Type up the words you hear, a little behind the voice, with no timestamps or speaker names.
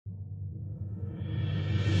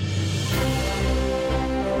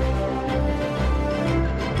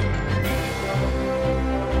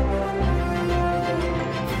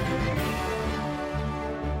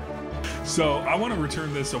So I want to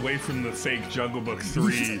return this away from the fake Jungle Book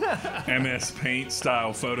 3 MS Paint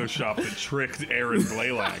style Photoshop that tricked Aaron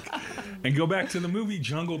Blaylock and go back to the movie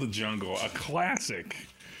Jungle to Jungle, a classic.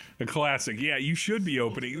 A classic. Yeah, you should be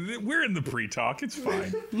opening. We're in the pre-talk. It's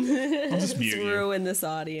fine. I'll just mute you. Ruin this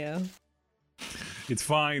audio. It's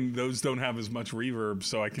fine. Those don't have as much reverb,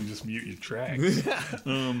 so I can just mute your tracks.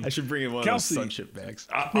 I should bring in one Kelsey, of those sunship bags.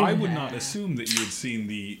 I would not assume that you had seen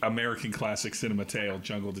the American classic cinema tale,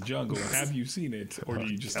 Jungle to Jungle. Have you seen it, or do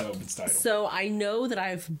you just know its title? So I know that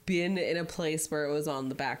I've been in a place where it was on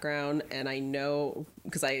the background, and I know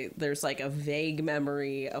because there's like a vague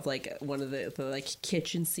memory of like one of the like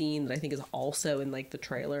kitchen scene that I think is also in like the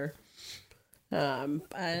trailer. And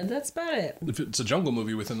that's about it. If it's a Jungle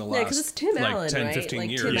movie within the last, because it's Tim Allen, 10, right? 15 like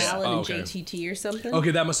years. Tim Allen and okay. JTT or something.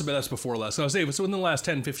 Okay, that's before last. So I was saying, so in the last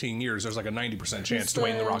 10, 15 years, there's like a 90% chance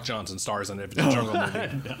Dwayne The Rock Johnson stars in it if it's a Jungle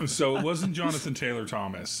movie. So it wasn't Jonathan Taylor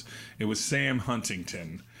Thomas. It was Sam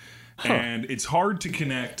Huntington. And it's hard to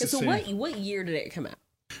connect to So Sam. what year did it come out?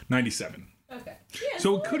 97. Okay. Yeah,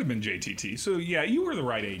 So it could have been JTT. So yeah, you were the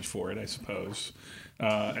right age for it, I suppose.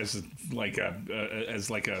 As a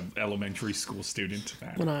elementary school student.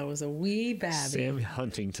 when I was a wee babby. Sam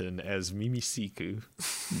Huntington as Mimi Siku.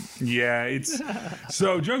 Yeah, it's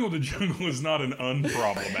so Jungle to Jungle is not an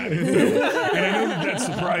unproblematic film, and I know that's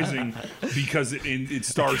surprising because it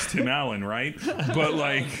stars Tim Allen, right? But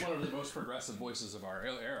like, One of the most progressive voices of our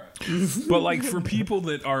era. but like for people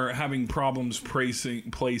that are having problems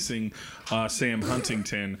placing Sam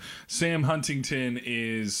Huntington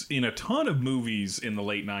is in a ton of movies in the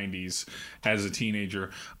late 90s as a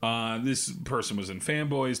teenager. This person was in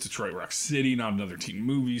Fanboys, Detroit Rock City, Not Another Teen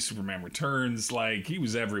Movie, Superman Returns. Like, he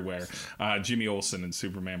was everywhere. Jimmy Olsen in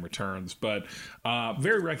Superman Returns. But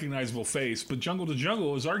very recognizable face. But Jungle to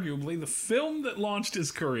Jungle is arguably the film that launched his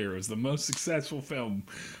career. It was the most successful film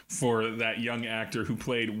for that young actor who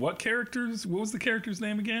played what characters? What was the character's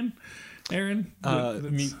name again? Aaron?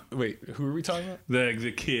 Wait, who are we talking about?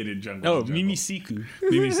 The kid in Jungle. Oh, to Jungle. Mimi Siku.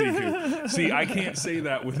 Mimi Siku. See, I can't say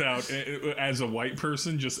that without, as a white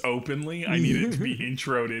person, just openly. I need it to be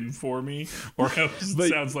introed in for me, or else it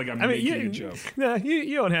sounds like I'm making a joke. No,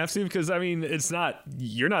 you don't have to, because I mean,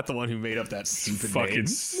 you're not the one who made up that stupid Fucking name.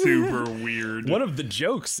 super weird. One of the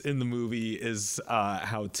jokes in the movie is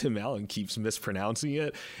how Tim Allen keeps mispronouncing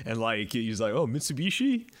it, and like he's like, "Oh,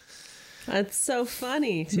 Mitsubishi." That's so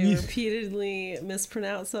funny to repeatedly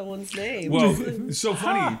mispronounce someone's name. Well, it's so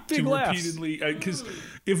funny big to laughs. repeatedly, because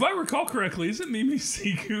if I recall correctly, isn't Mimi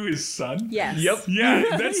Siku his son? Yes. Yep.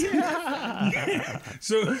 Yeah, that's yeah.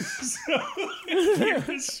 So you're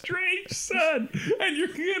a strange son, and you're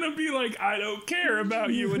gonna be like, I don't care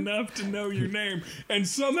about you enough to know your name, and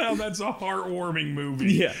somehow that's a heartwarming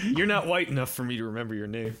movie. Yeah, you're not white enough for me to remember your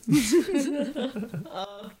name.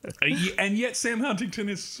 And yet Sam Huntington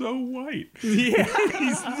is so white. Yeah.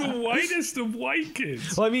 He's the whitest of white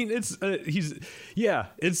kids. Well, I mean, there's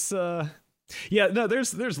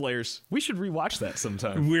layers. We should rewatch that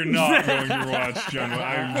sometime. We're not going to watch Jungle.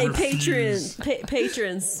 Hey, patrons,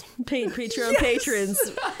 Patreon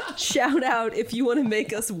patrons, shout out if you want to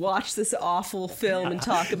make us watch this awful film and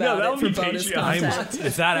talk about that it would for be bonus Patreon. content.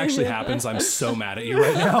 If that actually happens, I'm so mad at you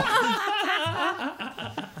right now.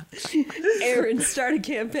 Aaron, start a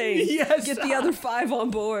campaign. Yes. Get the other 5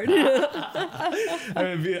 on board.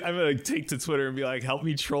 I'm gonna take to Twitter and be like, help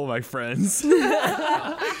me troll my friends.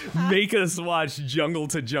 Make us watch Jungle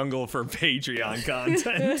to Jungle for Patreon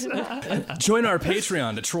content. Join our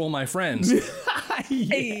Patreon to troll my friends.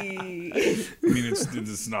 Hey. I mean,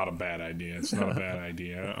 it's not a bad idea. It's not a bad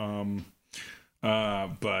idea.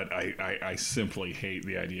 But I simply hate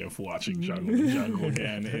the idea of watching Jungle to Jungle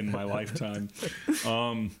again in my lifetime.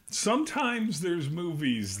 Sometimes there's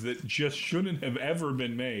movies that just shouldn't have ever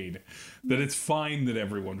been made that it's fine that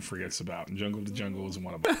everyone forgets about, and Jungle to Jungle is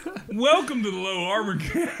one of them. Welcome to the Low Armor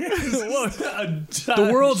Cast. The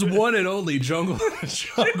world's one and only Jungle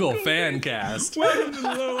fan cast. Welcome to the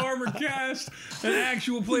Low Armor Cast, an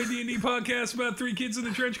actual play D&D podcast about 3 kids in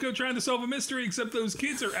a trench coat trying to solve a mystery, except those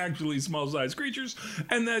kids are actually small-sized creatures,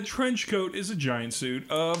 and that trench coat is a giant suit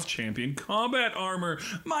of champion combat armor.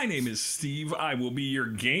 My name is Steve. I will be your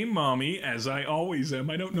game mommy, as I always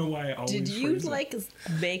am. I don't know why I always Did you phrase it.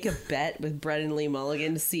 make a bet with Brendan Lee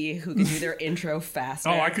Mulligan to see who can do their intro faster?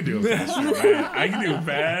 Oh, I could do it faster than that. I can do it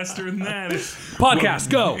faster than that. Podcast,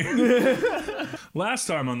 go. Last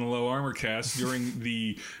time on the Low Armor Cast, during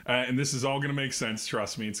the, and this is all going to make sense,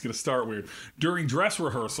 trust me, it's going to start weird. During dress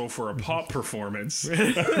rehearsal for a pop performance,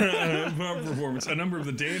 a number of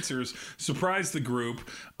the dancers surprised the group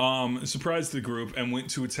and went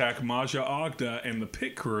to attack Maja Ogda and the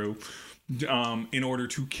pit crew. in order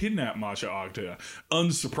to kidnap Maja Ogda.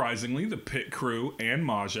 Unsurprisingly, the pit crew and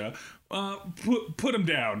Maja put him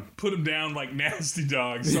down like nasty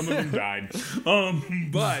dogs. Some of them died,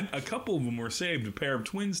 but a couple of them were saved. A pair of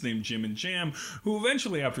twins named Jim and Jam, who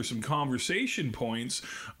eventually, after some conversation points,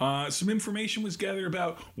 some information was gathered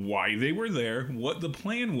about why they were there, what the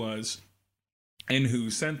plan was, and who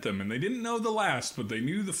sent them. And they didn't know the last, but they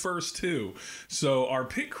knew the first two. So our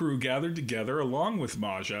pit crew gathered together along with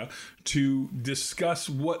Maja to discuss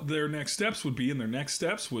what their next steps would be. And their next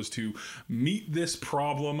steps was to meet this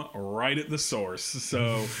problem right at the source.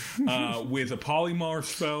 So with a polymorph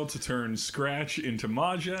spell to turn Scratch into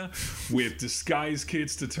Maja, with disguise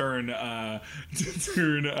kits to turn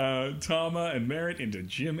Tama and Merritt into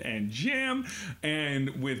Jim and Jam, and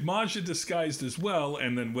with Maja disguised as well,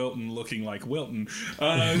 and then Wilton looking like Wilton,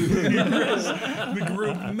 the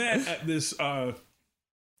group met at this a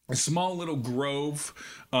small little grove,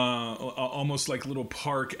 almost like little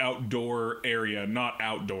park outdoor area. Not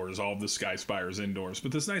outdoors, all of the Sky Spire's indoors,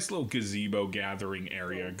 but this nice little gazebo gathering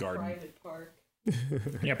area, garden. Private park.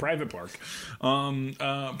 Yeah, private park.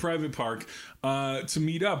 Private park to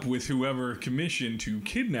meet up with whoever commissioned to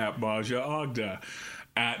kidnap Maja Ogda.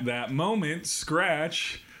 At that moment,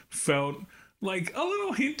 Scratch felt like a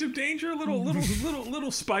little hint of danger, a little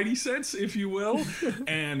spidey sense, if you will,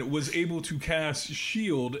 and was able to cast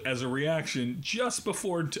Shield as a reaction just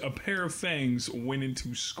before a pair of fangs went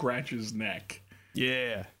into Scratch's neck.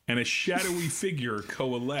 Yeah. And a shadowy figure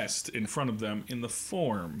coalesced in front of them in the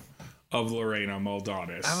form of Lorena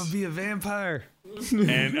Maldonis. I'm gonna be a vampire.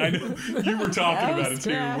 And I know you were talking That about was it too,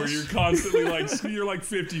 Scratch. where you're constantly like, you're like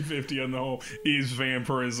 50-50 on the whole, is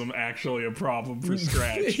vampirism actually a problem for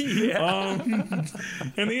Scratch?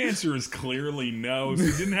 And the answer is clearly no. If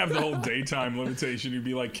you didn't have the whole daytime limitation, you'd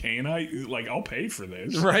be like, can I? Like, I'll pay for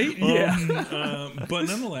this. Right? Yeah. But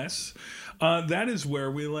nonetheless, that is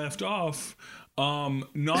where we left off.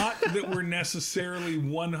 Not that we're necessarily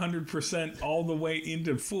 100% all the way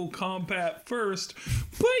into full combat first,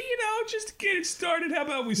 but just to get it started, how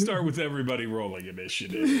about we start with everybody rolling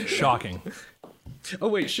initiative? Shocking. Oh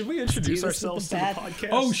wait, should we introduce Do this with ourselves the to bad- the podcast?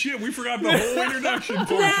 Oh shit, we forgot the whole introduction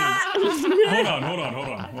portion. Hold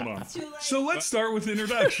on. So let's start with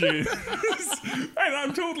introduction. And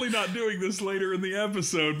I'm totally not doing this later in the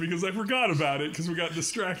episode because I forgot about it because we got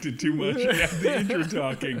distracted too much at the intro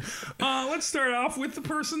talking. Let's start off with the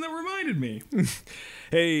person that reminded me.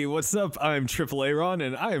 Hey, what's up? I'm Triple Aaron,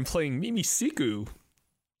 and I am playing Mimi Siku.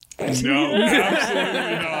 No,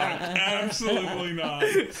 absolutely not.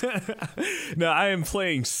 No, I am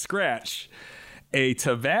playing Scratch, a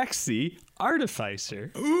Tabaxi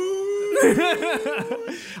artificer.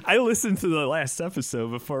 I listened to the last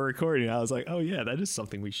episode before recording. I was like, oh yeah, that is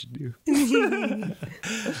something we should do.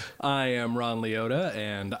 I am Ron Leota,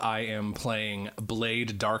 and I am playing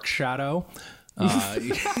Blade Dark Shadow.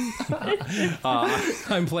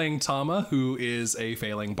 I'm playing Tama, who is a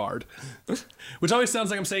failing bard. Which always sounds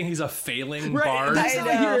like I'm saying he's a failing bard. That's how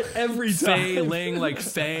I hear it every time. Failing, like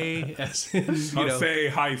Fey, as in,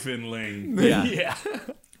 Fey-Ling. Yeah. Yeah.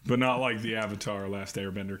 But not like the Avatar Last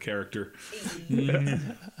Airbender character.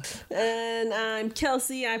 And I'm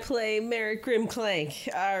Kelsey. I play Merritt Grimclank,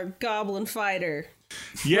 our goblin fighter.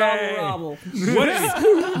 Yay! Robble, What is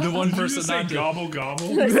The one Did you person just say not to- gobble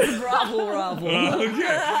gobble? Robble. Okay.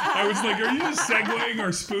 I was like, are you just segueing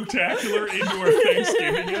our spooktacular into our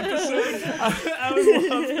Thanksgiving episode? I would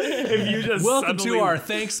love if you just Welcome suddenly... to our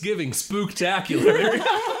Thanksgiving Spooktacular.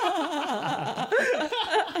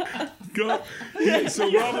 So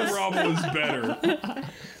Robble is better.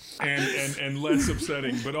 And less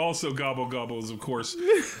upsetting, but also Gobble Gobble is, of course,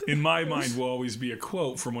 in my mind, will always be a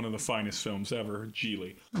quote from one of the finest films ever,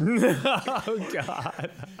 Geely. Oh,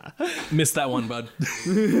 God. Missed that one, bud.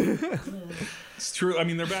 It's true. I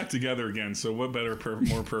mean, they're back together again, so what better,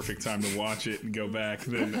 more perfect time to watch it and go back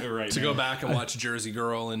than right To now. go back and watch Jersey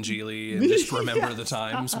Girl and Geely and just remember the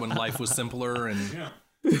times when life was simpler and...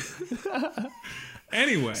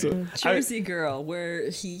 Anyway. Jersey Girl,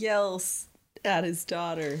 where he yells at his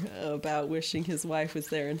daughter about wishing his wife was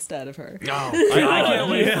there instead of her. I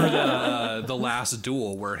can't wait for the last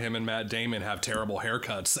duel where him and Matt Damon have terrible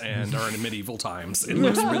haircuts and are in medieval times. It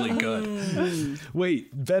looks really good.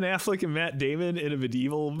 Wait, Ben Affleck and Matt Damon in a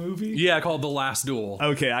medieval movie? Yeah, called The Last Duel.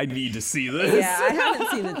 Okay, I need to see this. Yeah, I haven't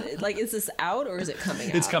seen it. Like, is this out or is it coming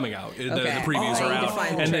out? It's coming out. The Okay. previews I are need to out.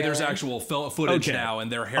 find the And then there's trailer. actual footage Okay. now,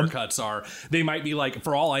 and their haircuts are, they might be like,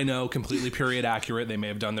 for all I know, completely period accurate. They may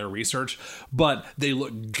have done their research, but they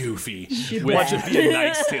look goofy. Watch it be a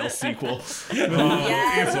Knight's Tale sequel.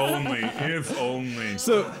 If only.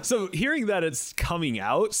 So hearing that it's coming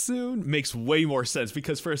out soon makes way more sense,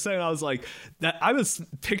 because for a second I was like, that I was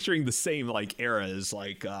picturing the same like era as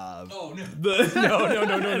like Oh no! no.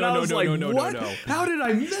 How did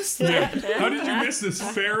I miss that? How did you miss this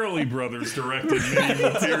Farrelly Brothers directed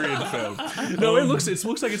medieval period film? No, it looks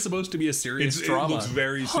like it's supposed to be a serious It drama. looks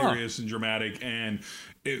very serious and dramatic, and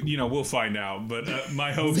we'll find out. But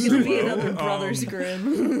my hopes It's are gonna be low. another Brothers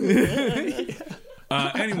Grimm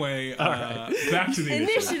Anyway, back to the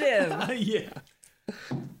initiative. initiative. Yeah.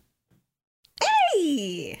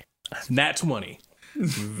 Hey, Nat 20.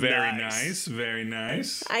 Very Nice. nice, very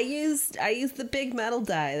nice. I used the big metal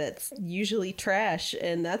die that's usually trash,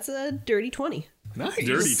 and that's a dirty 20. Nice. Dirty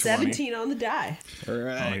 20. 17 on the die. All Oh,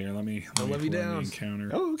 right. here, let me let me pull in the down. encounter.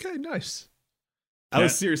 Oh, okay, nice. I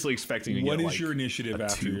was That- seriously expecting to What get is like, your initiative a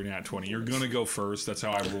after 2. your nat 20? You're going to go first. That's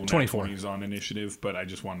how I rule nat 24. 20s on initiative, but I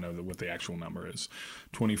just want to know what the actual number is.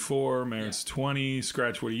 24, Merritt's 20.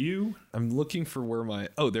 Scratch, what are you? I'm looking for where my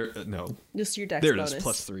there no. Just your dex There it bonus. is,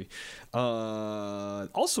 +3.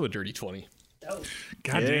 Also a dirty 20.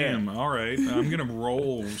 God Yeah. damn. All right. I'm going to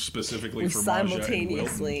roll specifically We for Maja and Wilton.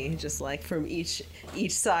 simultaneously, just like from each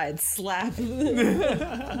side, slap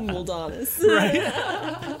Muldonis.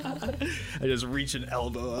 I just reach an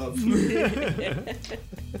elbow up.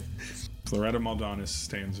 Loretta Maldonis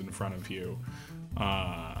stands in front of you,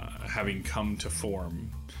 having come to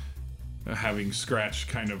form, having Scratch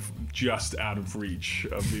kind of just out of reach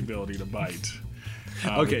of the ability to bite.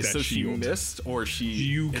 Okay, with that so she shield. missed, or she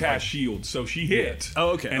You cast shield, so she hit.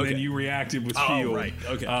 Oh, okay, And okay. then you reacted with Oh, shield. right,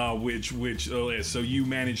 okay. So you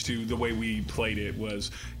managed to. The way we played it was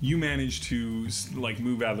you managed to like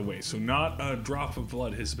move out of the way. So not a drop of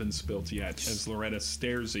blood has been spilt yet. As Loretta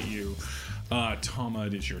stares at you, Tama,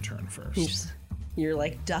 it is your turn first. You're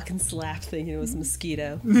like duck and slap thinking it was a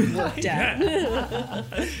mosquito. Worked out.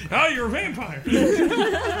 Oh, you're a vampire.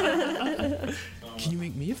 Can you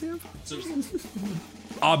make me a vampire?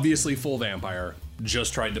 Obviously, full vampire.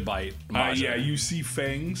 Just tried to bite. Maja. Yeah, you see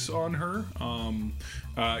fangs on her.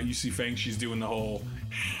 You see fangs. She's doing the whole.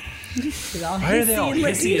 Why are they all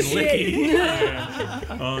hissy and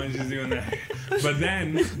licky? She's doing that.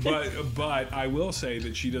 But I will say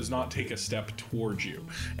that she does not take a step towards you.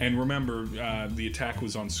 And remember, the attack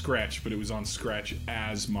was on Scratch, but it was on Scratch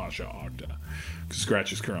as Maja Ogda. Because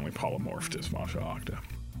Scratch is currently polymorphed as Maja Ogda.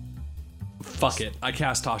 Fuck it. I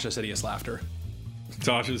cast Tasha's Hideous Laughter.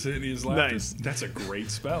 Tasha's hideous laughter. Nice. That's a great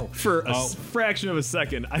spell. For a fraction of a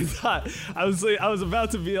second, I thought I was about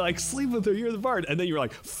to be like, sleep with her, you're the bard, and then you were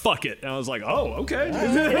like, fuck it, and I was like, oh, okay.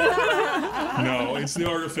 No, it's the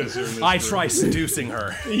artificer. in this I group. try seducing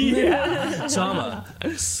her. Yeah. Tama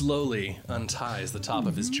slowly unties the top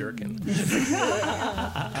of his jerkin.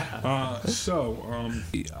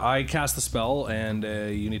 I cast the spell, and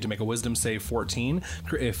you need to make a Wisdom save 14.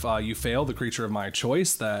 If you fail, the creature of my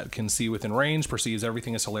choice that can see within range perceives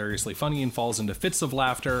everything as hilariously funny and falls into fits of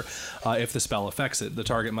laughter. If the spell affects it, the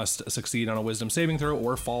target must succeed on a Wisdom saving throw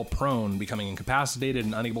or fall prone, becoming incapacitated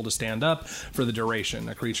and unable to stand up for the duration.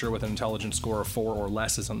 A creature with an intelligence score of 4 or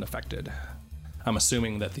less is unaffected. I'm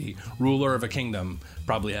assuming that the ruler of a kingdom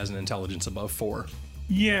probably has an intelligence above 4.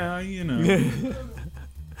 Yeah, you know.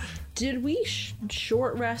 Did we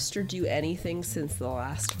short rest or do anything since the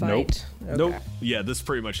last fight? Okay. Nope. Yeah, this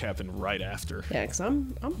pretty much happened right after. Yeah, because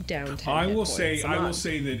I'm down 10 I hit will points. say I'm I will on-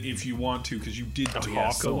 say that if you want to, because you did talk yeah,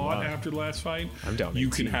 a so lot am I. after the last fight, I'm down you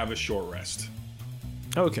can 18. have a short rest.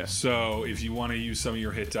 Okay. So if you want to use some of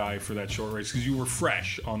your hit die for that short rest, because you were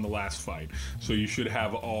fresh on the last fight, so you should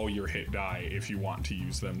have all your hit die if you want to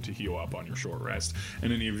use them to heal up on your short rest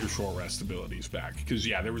and any of your short rest abilities back. Because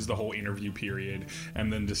yeah, there was the whole interview period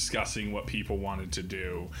and then discussing what people wanted to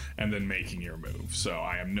do and then making your move. So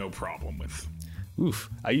I have no problem with. Oof.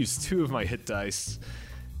 I used 2 of my hit dice,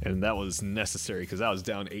 and that was necessary because I was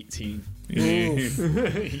down 18.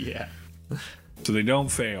 Yeah. So they don't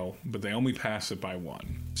fail, but they only pass it by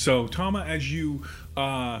 1. So Tama, as you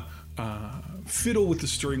fiddle with the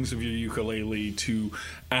strings of your ukulele to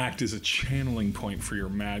act as a channeling point for your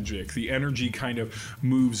magic, the energy kind of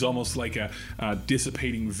moves almost like a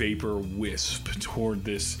dissipating vapor wisp toward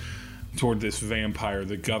this vampire,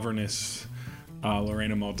 the governess,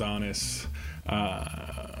 Lorena Maldonis,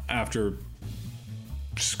 after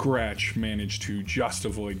Scratch managed to just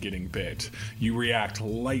avoid getting bit. You react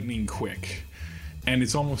lightning quick. And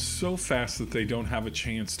it's almost so fast that they don't have a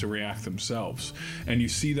chance to react themselves. And you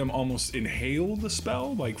see them almost inhale the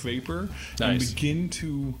spell like vapor and Nice. begin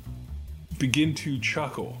to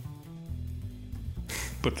chuckle.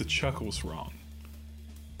 But the chuckle's wrong.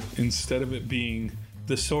 instead of it being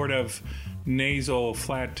the sort of nasal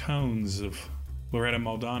flat tones of Loretta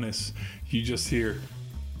Maldonis, you just hear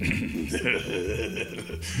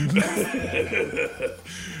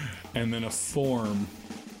and then a form.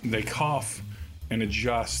 They cough and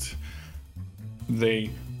adjust. They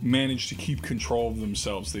manage to keep control of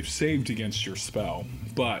themselves. They've saved against your spell,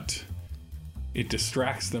 but it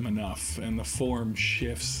distracts them enough, and the form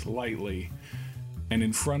shifts slightly. And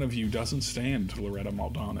in front of you doesn't stand Loretta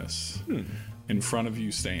Maldonis. In front of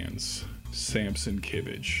you stands Samson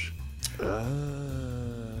Kibbage.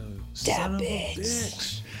 Son of a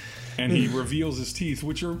bitch. And he reveals his teeth,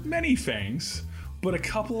 which are many fangs, but a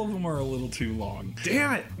couple of them are a little too long.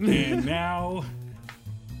 Damn it. And now...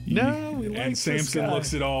 No, we like and this Samson guy.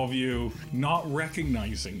 looks at all of you, not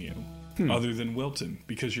recognizing you, other than Wilton,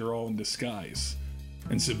 because you're all in disguise,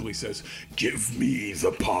 and simply says, "Give me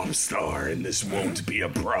the pop star, and this won't be a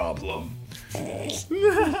problem."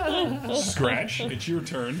 Scratch, it's your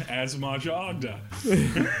turn as Maja Ogda.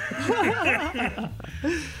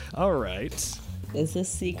 All right. Is this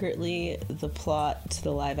secretly the plot to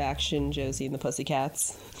the live-action Josie and the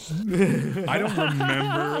Pussycats? I don't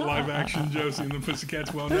remember live action Josie and the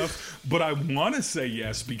Pussycats well enough, but I want to say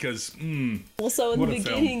yes because, Well, so in the What a film.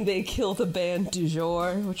 beginning, they kill the band Du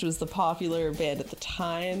Jour, which was the popular band at the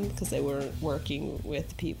time, because they weren't working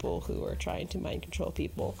with people who were trying to mind control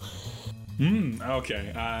people.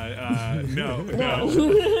 okay, no.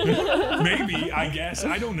 Maybe, I guess,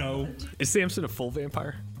 I don't know. Is Samson a full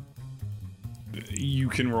vampire? You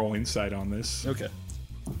can roll insight on this. Okay.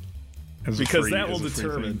 As a Because free- that will as a free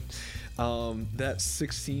determine. thing. That's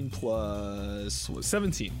 16 plus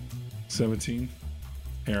 17. 17.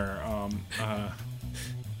 Here,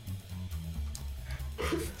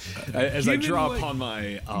 As I Given draw what- upon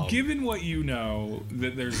my. given what you know,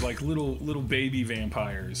 that there's like little baby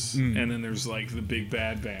vampires, and then there's like the big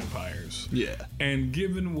bad vampires. Yeah. And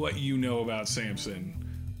given what you know about Samson,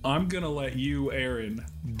 I'm gonna let you, Aaron,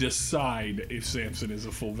 decide if Samson is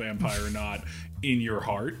a full vampire or not in your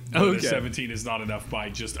heart. But Okay. a 17 is not enough by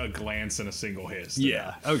just a glance and a single hiss.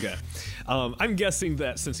 Yeah. Okay. I'm guessing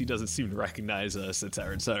that since he doesn't seem to recognize us,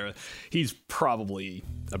 etc., he's probably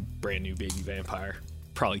a brand new baby vampire.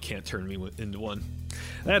 Probably can't turn me into one.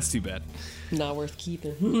 That's too bad. Not worth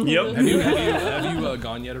keeping. Yep. Have you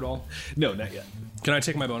gone yet at all? No, not yet. Can I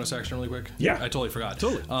take my bonus action really quick? Yeah. I totally forgot.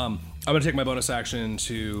 Totally. I'm going to take my bonus action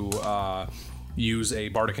to use a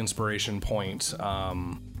bardic inspiration point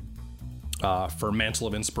for Mantle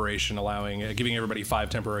of Inspiration, giving everybody 5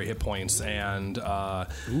 temporary hit points and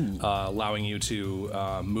allowing you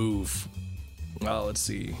to move. Let's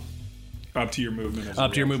see. Up to your movement. as a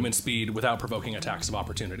Up to your reaction. movement speed without provoking attacks of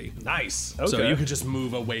opportunity. Nice. Okay. So you could just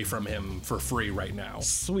move away from him for free right now.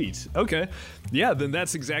 Sweet. Okay. Yeah, then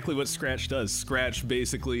that's exactly what Scratch does. Scratch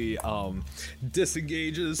basically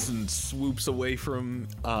disengages and swoops away from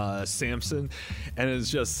Samson, and is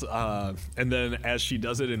just and then as she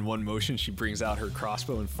does it in one motion, she brings out her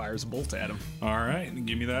crossbow and fires a bolt at him. All right,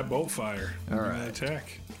 give me that bolt fire. All right.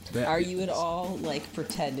 attack. Are you at all like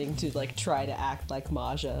pretending to like try to act like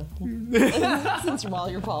Maja? Since while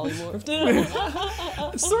you're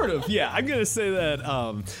polymorphed. Sort of, yeah. I'm gonna say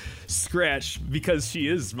that Scratch, because she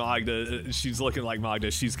is Magda, she's looking like Magda.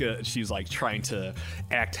 She's like trying to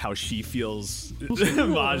act how she feels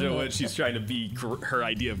Maja when she's trying to be her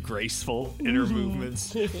idea of graceful in her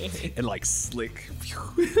movements and like slick.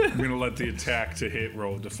 I'm gonna let the attack to hit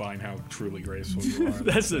roll define how truly graceful you are.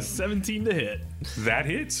 That's a 17 to hit. That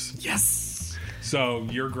hits. Yes. So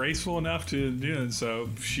you're graceful enough to do it. So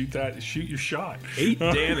shoot your shot. 8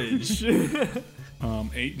 damage.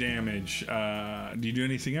 8 damage. Do you do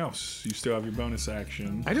anything else? You still have your bonus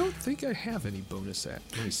action. I don't think I have any bonus at.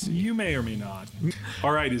 Let me see. You may or may not.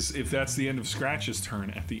 All right, if that's the end of Scratch's turn,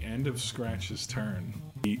 at the end of Scratch's turn,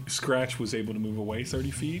 Scratch was able to move away 30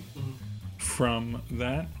 feet from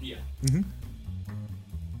that. Yeah.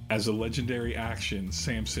 As a legendary action,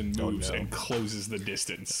 Samson moves no. and closes the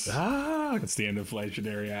distance. Ah. That's the end of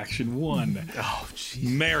legendary action 1. Oh, jeez.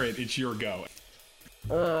 Merit, it's your go.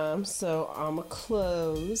 So I'm a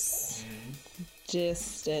close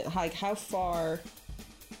distant. Like, how far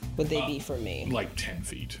would they be from me? Like 10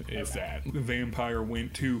 feet, if that. The vampire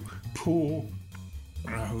went to pull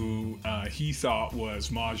who he thought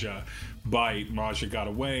was Maja bite. Maja got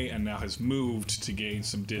away and now has moved to gain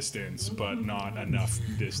some distance, but not enough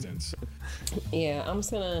distance. Yeah, I'm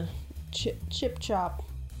just gonna chip chop.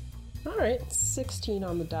 All right, 16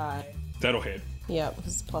 on the die. That'll hit. Yeah,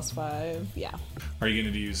 because it's +5. Yeah. Are you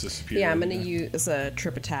going to use the superior? Yeah, I'm gonna use a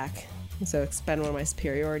trip attack. So expend one of my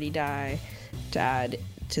superiority die to add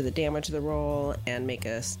to the damage of the roll and make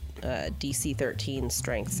a DC 13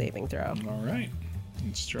 strength saving throw. All right,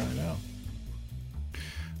 let's try it out.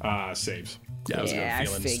 Saves. Yeah, I was Yeah, I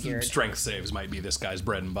gonna feel figured. strength saves might be this guy's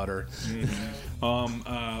bread and butter. But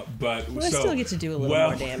I still get to do a little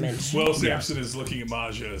more damage. Well, Samson is looking at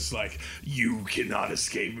Maja. It's like, you cannot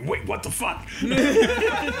escape me. Wait, what the fuck?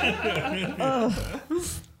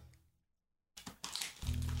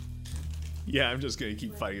 Yeah, I'm just gonna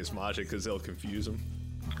keep fighting his Maja because it'll confuse him.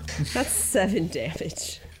 That's 7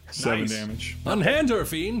 damage. 7 Nice. damage. Unhand her,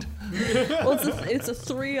 fiend. Well, it's a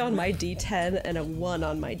 3 on my D10 and a 1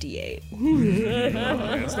 on my D8.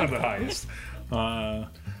 That's not the highest.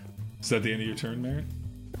 Is that the end of your turn, Merritt?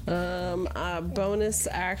 Bonus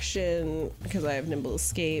action, because I have nimble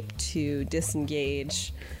escape, to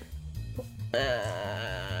disengage.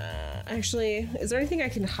 Actually, is there anything I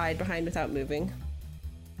can hide behind without moving?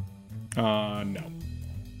 No.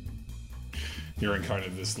 You're in kind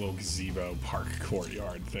of this little gazebo park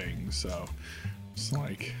courtyard thing, so it's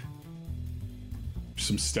like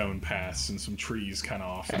some stone paths and some trees kind of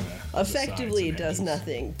off in the Effectively, it sides does and edges.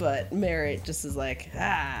 nothing, but Merritt just is like,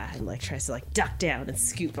 and like tries to like duck down and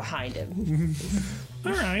scoot behind him.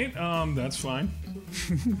 All right, that's fine.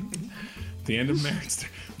 The end of Merritt's turn.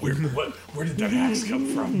 Where did that axe come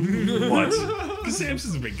from? What? Because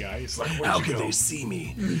Samson's a big guy. He's like, where'd How you could go? they see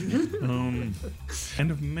me? End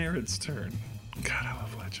of Merritt's turn. God, I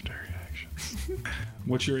love legendary actions.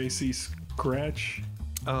 What's your AC, Scratch?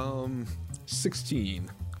 16.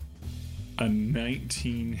 A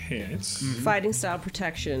 19 hits. Fighting style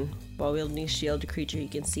protection. While wielding a shield, a creature you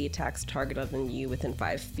can see attacks a target other than you within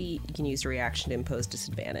 5 feet. You can use a reaction to impose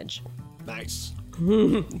disadvantage. Nice.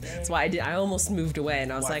 That's why I almost moved away,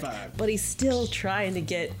 and I was High like, five. but he's still trying to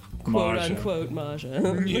get quote Maja. unquote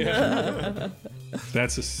Maja.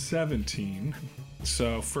 That's a 17.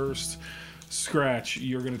 So first, Scratch,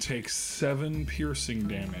 you're going to take 7 piercing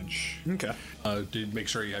damage. Okay. Did make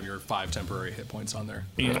sure you have your 5 temporary hit points on there.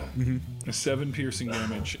 Yeah. 7 piercing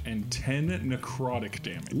damage and 10 necrotic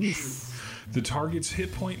damage. The target's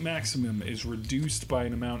hit point maximum is reduced by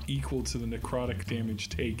an amount equal to the necrotic damage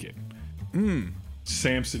taken.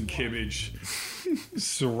 Samson Kibbage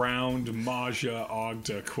surround Maja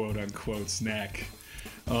Ogda, quote unquote's neck,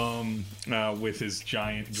 with his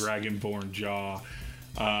giant dragonborn jaw.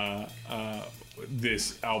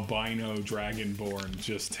 This albino dragonborn,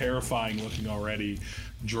 just terrifying looking already,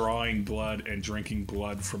 drawing blood and drinking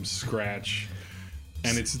blood from Scratch.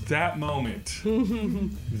 And it's that moment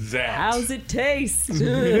that How's it taste?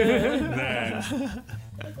 that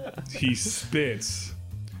he spits,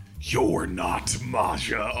 "You're not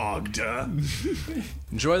Maja Ogda."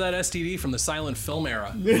 Enjoy that STD from the silent film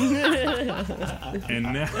era.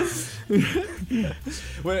 And now,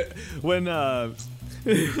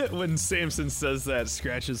 When Samson says that,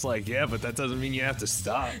 Scratch is like, yeah, but that doesn't mean you have to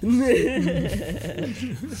stop.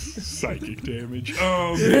 psychic damage.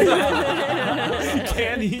 Can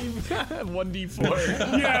he?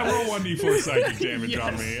 1d4. Yeah, roll 1d4 psychic damage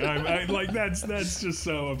on me. I like that's just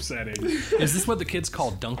so upsetting. Is this what the kids call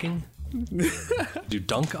dunking? Do you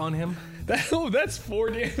dunk on him? That's 4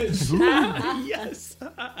 damage. Yes.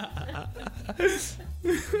 Got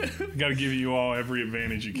to give you all every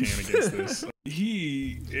advantage you can against this.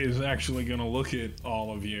 He is actually going to look at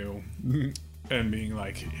all of you and being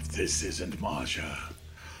like, if this isn't Maja,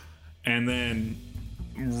 and then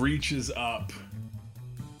reaches up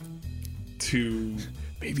to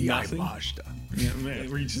Maybe nothing. I'm Majda. Yeah,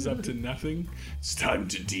 man, reaches up to nothing. It's time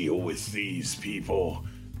to deal with these people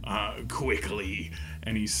quickly.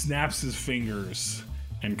 And he snaps his fingers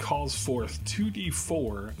and calls forth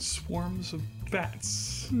 2d4 swarms of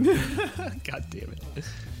bats. God damn it.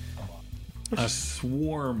 A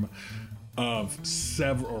swarm of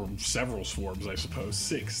several swarms, I suppose,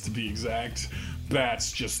 6 to be exact.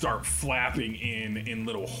 Bats just start flapping in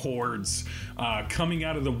little hordes, coming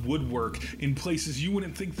out of the woodwork in places you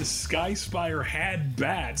wouldn't think the Sky Spire had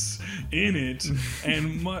bats in it,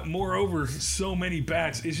 and moreover, so many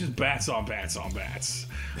bats. It's just bats on bats on bats.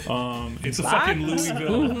 It's a fucking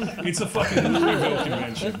Louisville. It's a fucking Louisville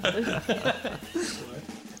convention.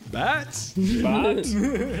 Bats? But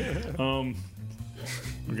okay, I'm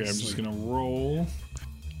just gonna roll.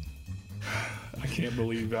 I can't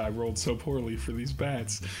believe I rolled so poorly for these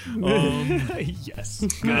bats. Yes.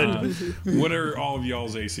 What are all of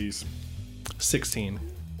y'all's ACs? 16.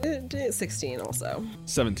 16 also.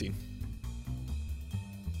 17.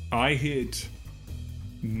 I hit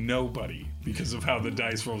nobody because of how the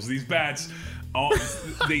dice rolls. These bats,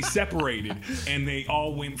 they separated and they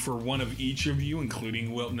all went for one of each of you,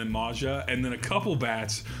 including Wilton and Maja, and then a couple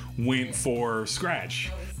bats went for Scratch.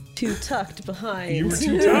 too tucked behind. You were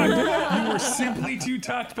too tucked. You were simply too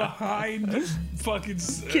tucked behind fucking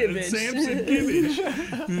Kimmage. Samson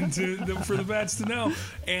Kimmage for the bats to know.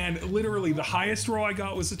 And literally, the highest roll I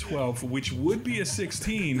got was a 12, which would be a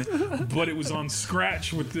 16, but it was on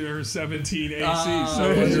scratch with their 17 AC.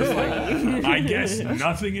 So it was just like, I guess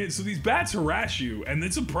nothing is. So these bats harass you, and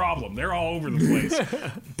it's a problem. They're all over the place,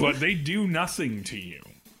 but they do nothing to you.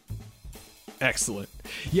 Excellent.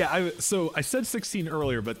 Yeah, so I said 16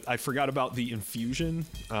 earlier, but I forgot about the infusion,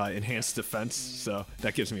 enhanced defense, so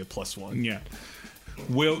that gives me a +1. Yeah.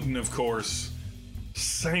 Wilton, of course.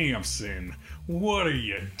 Samson, what are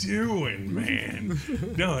you doing, man?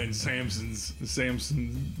 No, and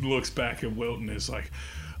Samson looks back at Wilton and is like,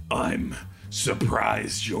 I'm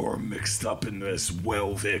surprised you're mixed up in this,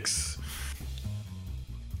 Welvix.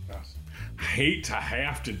 Hate to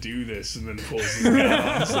have to do this, and then pulls his gun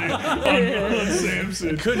on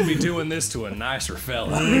Samson. Couldn't be doing this to a nicer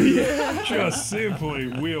fella. Just simply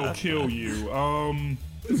will kill you.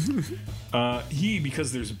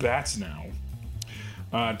 Because there's bats now,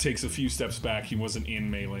 takes a few steps back. He wasn't in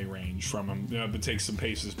melee range from him, but takes some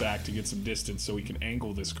paces back to get some distance so he can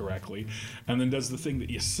angle this correctly, and then does the thing that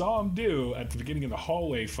you saw him do at the beginning of the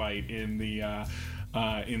hallway fight in the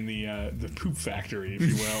poop factory, if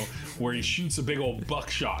you will, where he shoots a big old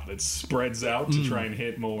buckshot that spreads out to try and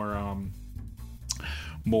hit more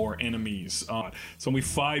enemies. It's only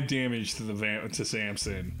 5 damage to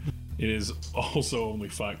Samson. It is also only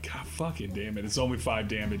 5. God fucking damn it! It's only 5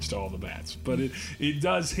 damage to all the bats, but it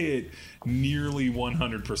does hit nearly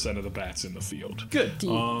 100% of the bats in the field. Good. Do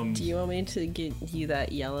you want me to get you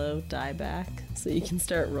that yellow die back so you can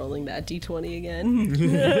start rolling that d20 again?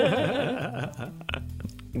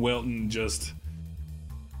 Wilton just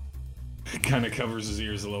kind of covers his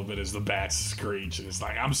ears a little bit as the bats screech, and it's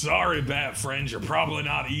like, I'm sorry, bat friends, you're probably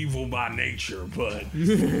not evil by nature, but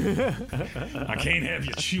I can't have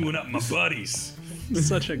you chewing up my buddies.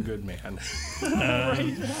 Such a good man.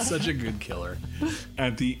 Such a good killer.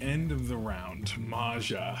 At the end of the round,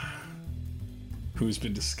 Maja, who's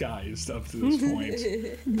been disguised up to this point,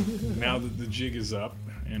 now that the jig is up,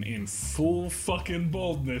 and in full fucking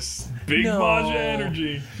boldness, big Maja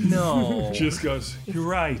energy, just goes, you're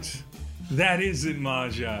right. That isn't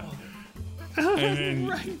Maja. And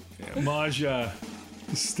then Maja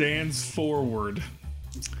stands forward,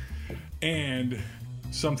 and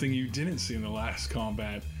something you didn't see in the last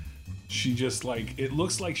combat, she just it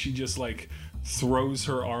looks like she just throws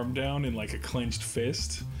her arm down in like a clenched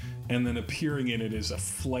fist, and then appearing in it is a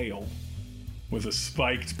flail with a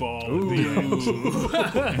spiked ball at the end.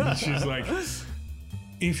 And she's like,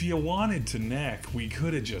 if you wanted to neck, we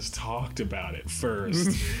could have just talked about it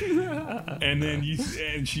first. And then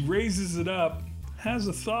she raises it up, has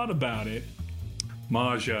a thought about it.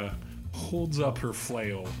 Maja holds up her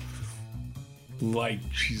flail like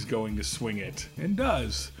she's going to swing it, and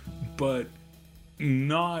does, but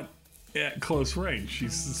not at close range.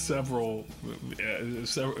 She's a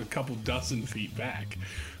couple dozen feet back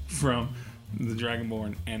from the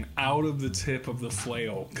Dragonborn, and out of the tip of the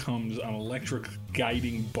flail comes an electric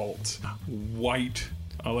guiding bolt. White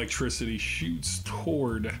electricity shoots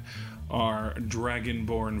toward our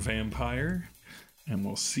Dragonborn vampire, and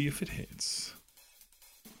we'll see if it hits.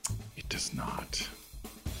 It does not.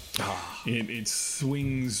 It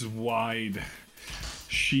swings wide.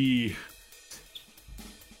 She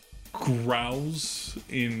growls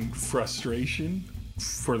in frustration.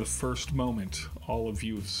 For the first moment, all of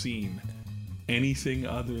you have seen anything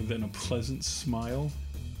other than a pleasant smile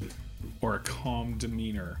or a calm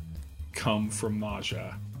demeanor come from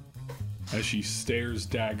Maja as she stares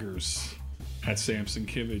daggers at Samson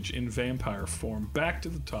Kimmage in vampire form. Back to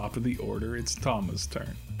the top of the order, it's Tama's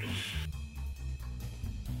turn.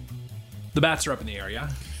 The bats are up in the air, yeah?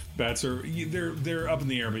 Bats are they're up in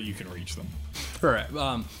the air, but you can reach them. All right.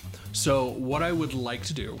 So what I would like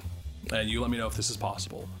to do, and you let me know if this is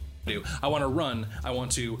possible. I want to run. I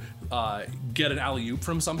want to get an alley-oop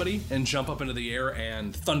from somebody and jump up into the air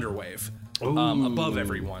and thunder wave above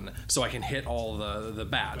everyone, so I can hit all the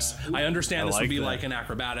bats. I understand this would be like an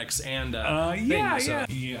acrobatics and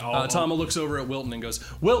thing. Tama looks over at Wilton and goes,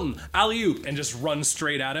 "Wilton, alley-oop," and just runs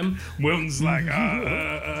straight at him. Wilton's like,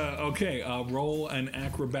 okay. Roll an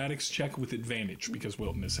acrobatics check with advantage because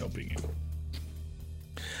Wilton is helping you.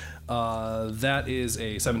 That is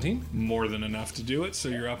a 17. More than enough to do it, so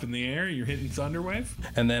you're up in the air, you're hitting Thunderwave.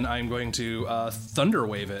 And then I'm going to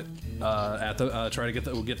Thunderwave it at the try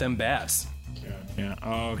to get them bats. Yeah.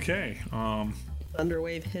 Okay.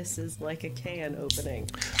 Thunderwave hisses like a can opening.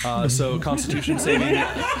 So Constitution saving.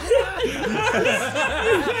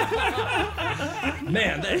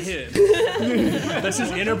 Man, that hit. That's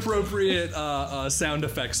just inappropriate sound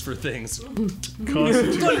effects for things.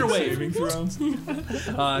 Constitution saving throws.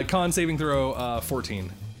 Con saving throw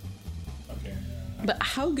 14. Okay. But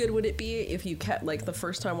how good would it be if you kept, like, the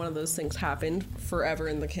first time one of those things happened, forever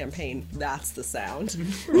in the campaign, that's the sound?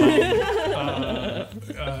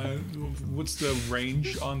 What's the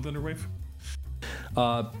range on Thunderwave?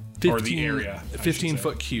 15, Or the area, I should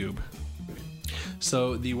 15-foot cube.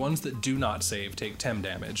 So the ones that do not save take 10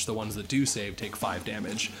 damage. The ones that do save take 5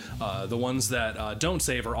 damage. The ones that don't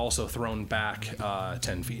save are also thrown back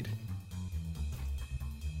 10 feet.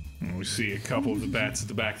 And we see a couple of the bats at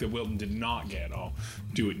the back that Wilton did not get. I'll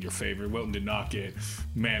do it in your favor. Wilton did not get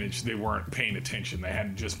managed. They weren't paying attention. They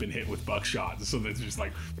hadn't just been hit with buckshot. So they're just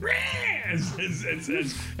like,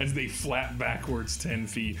 as they flap backwards 10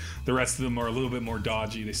 feet. The rest of them are a little bit more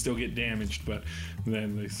dodgy. They still get damaged, but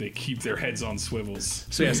then they keep their heads on swivels.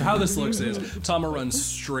 So yeah, so how this looks is Tama runs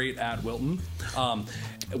straight at Wilton.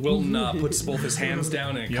 Wilton puts both his hands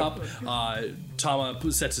down in a cup.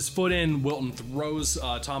 Tama sets his foot in. Wilton throws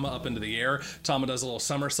Tama up into the air. Tama does a little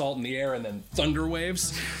somersault in the air and then thunder waves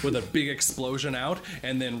with a big explosion out,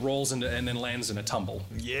 and then rolls into and then lands in a tumble.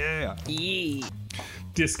 Yeah. Yee.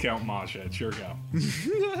 Discount Maja. It's your go.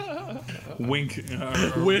 Wink.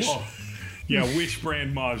 Wish. Yeah, Wish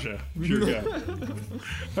brand Maja. It's your go.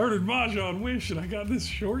 I ordered Maja on Wish and I got this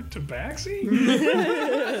short tabaxi?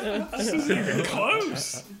 This isn't even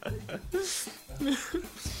close.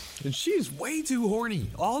 And she's way too horny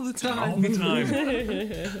all the time. All the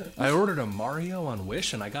time. I ordered a Mario on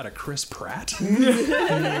Wish and I got a Chris Pratt.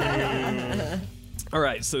 All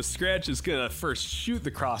right, so Scratch is gonna first shoot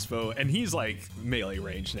the crossbow, and he's like melee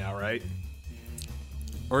range now, right?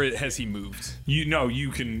 Or has he moved? You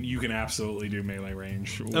can absolutely do melee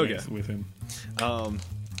range with him.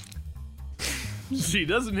 She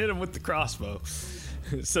doesn't hit him with the crossbow,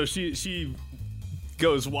 so she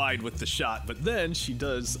goes wide with the shot, but then she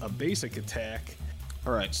does a basic attack.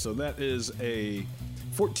 All right, so that is a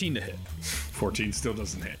 14 to hit. 14 still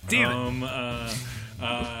doesn't hit. Damn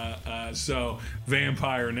So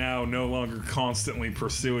Vampire now no longer constantly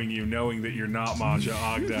pursuing you, knowing that you're not Maja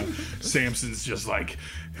Agda. Samson's just like,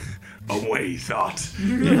 away thought.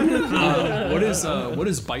 What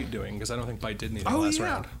is Bite doing? Because I don't think Bite did anything last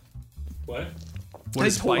round. What? What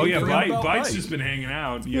is Bite? Oh yeah, forgot about Bite's Bite. just been hanging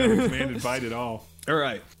out. You haven't commanded Bite at all. All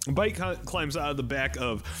right, Bite climbs out of the back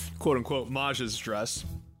of quote unquote Maja's dress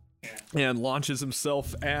and launches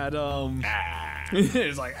himself at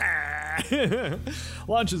he's like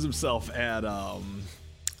launches himself at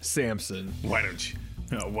Samson. Why don't you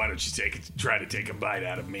try to take a bite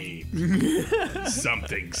out of me?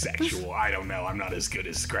 Something sexual. I don't know. I'm not as good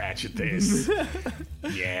as Scratch at this.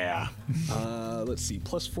 Yeah. Let's see,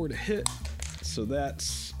 +4 to hit, so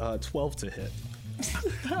that's 12 to hit.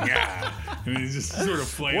 Yeah. And he just sort of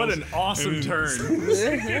flails. What an awesome And turn.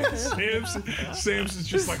 Samson's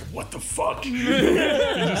just like, what the fuck? He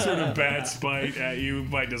just sort of bad spite at you.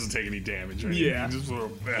 Bite doesn't take any damage. Right? Yeah. He just sort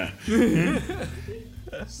of,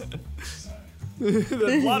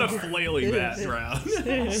 A lot of flailing that round.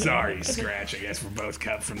 sorry, Scratch. I guess we're both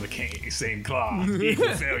cut from the same cloth.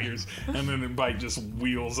 Equal failures. And then the Bite just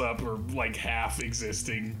wheels up her like half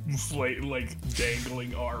existing, like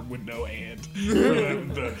dangling arm with no hand.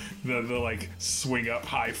 the like swing up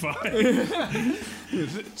high five.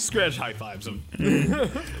 Scratch high fives him.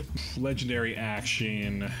 Legendary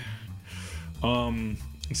action.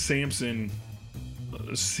 Samson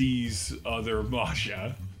sees other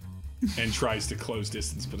Maja and tries to close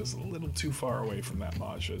distance, but is a little too far away from that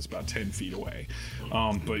Maja. It's about 10 feet away,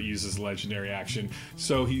 but uses legendary action.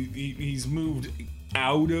 So he's moved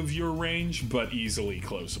out of your range, but easily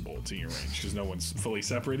closable to your range because no one's fully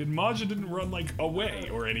separated. Maja didn't run like away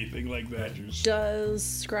or anything like that. Does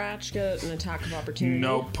Scratch get an attack of opportunity?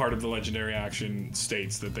 No, part of the legendary action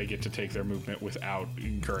states that they get to take their movement without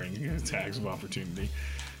incurring attacks of opportunity.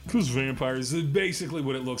 Because vampires, basically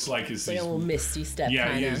what it looks like is Like a little misty step, yeah,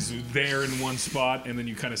 kind of. he's there in one spot, and then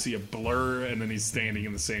you kind of see a blur, and then he's standing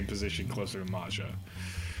in the same position closer to Maja.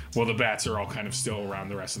 Well, the bats are all kind of still around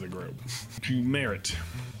the rest of the group. Merit.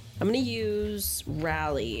 I'm going to use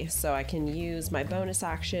Rally, so I can use my bonus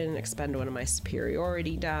action, expend one of my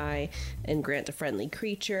superiority die, and grant a friendly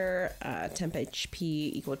creature temp HP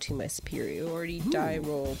equal to my superiority die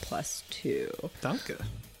roll +2. Danke.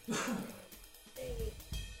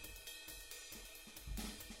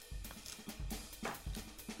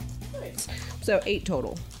 So 8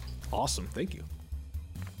 total. Awesome, thank you.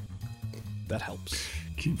 That helps.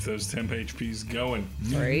 Keep those temp HPs going.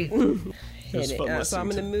 Right? was Hit fun it. So I'm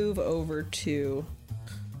listening going to move over to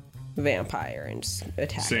Vampire and just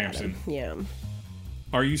attack at Samson. him. Yeah.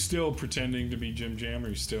 Are you still pretending to be Jim Jam, or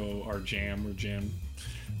you still are Jam or Jam?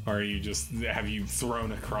 Or are you just, have you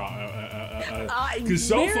thrown across? Because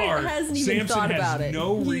so Merritt far, hasn't even Samson thought has about it.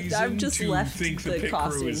 no I've reason just to left think the the pit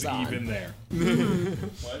crew is costumes on. even there.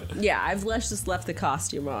 Yeah, I've just left the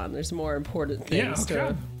costume on. There's more important things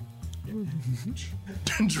to.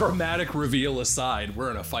 Dramatic reveal aside,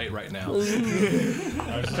 we're in a fight right now. I was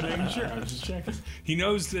just making sure. I was just checking. He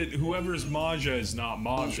knows that whoever's Maja is not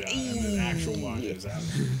Maja, and that actual Maja is out.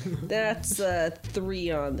 That's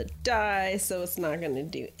 3 on the die, so it's not going to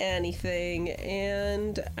do anything.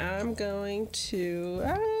 And I'm going to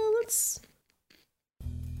let's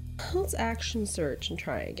action search and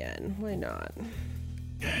try again. Why not?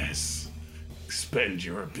 Yes. Expend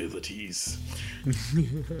your abilities.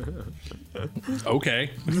 Okay.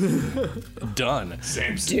 Done.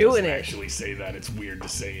 Samson Doing doesn't it. actually say that. It's weird to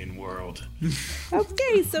say in world.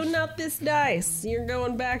 Okay, so not this dice. You're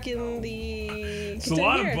going back in the. It's a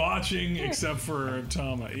lot of botching, except for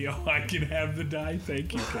Tama. Yo, I can have the die.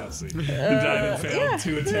 Thank you, Kelsey. The die that failed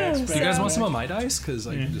 2 attacks back. You guys So- want some of my dice? Because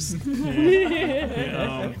I can just.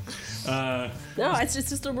 No, it's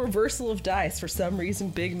just a reversal of dice. For some reason,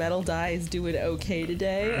 big metal die is doing okay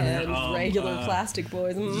today, and regular plastic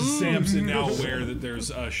boys. Samson now aware that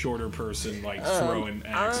there's a shorter person like throwing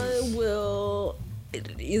axes. I will.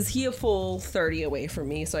 Is he a full 30 away from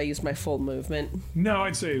me? So I used my full movement. No,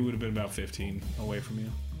 I'd say it would have been about 15 away from you.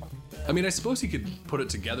 I mean, I suppose he could put it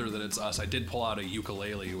together that it's us. I did pull out a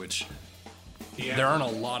ukulele, which there aren't a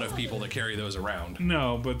lot of people that carry those around.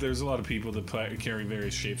 No, but there's a lot of people that carry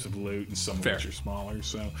various shapes of loot, and some of Fair. which are smaller.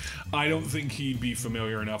 So I don't think he'd be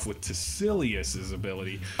familiar enough with Tassilius's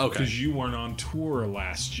ability. Okay. Because you weren't on tour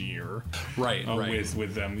last year. Right, right.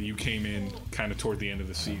 With them. You came in kind of toward the end of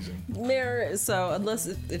the season. So unless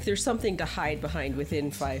if there's something to hide behind within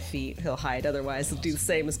 5 feet, he'll hide. Otherwise, he'll do the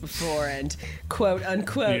same as before and quote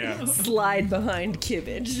unquote Yeah. slide behind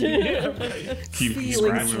Kibbage. Keep Feeling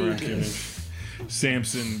scratching around sneaky. Kimmich.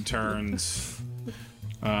 Samson turns.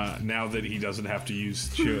 Now that he doesn't have to use,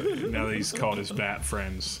 now that he's called his bat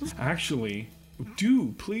friends. Actually,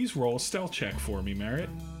 please roll a stealth check for me, Merritt.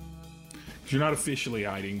 'Cause you're not officially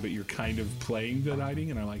hiding, but you're kind of playing the hiding,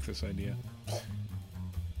 and I like this idea.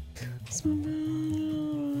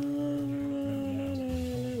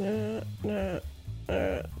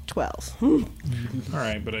 12. All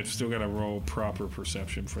right, but I've still got to roll proper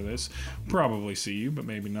perception for this. Probably see you, but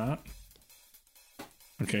maybe not.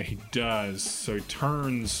 Okay, he does. So he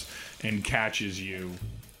turns and catches you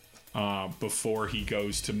before he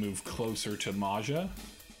goes to move closer to Maja,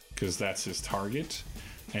 because that's his target,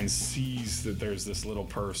 and sees that there's this little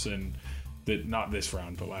person that, not this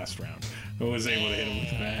round, but last round, who was able to hit him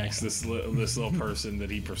with an axe. This little person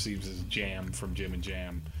that he perceives as Jam from Jim and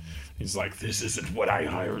Jam. He's like, "This isn't what I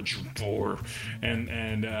hired you for," and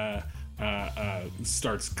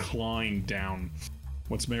starts clawing down.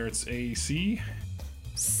 What's Merritt's AC?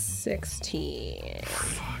 16.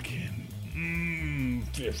 Fucking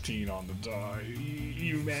 15 on the die.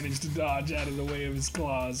 You managed to dodge out of the way of his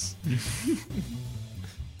claws.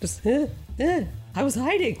 Just, I was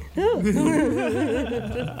hiding. Oh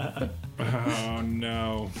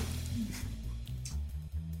no.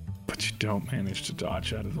 But you don't manage to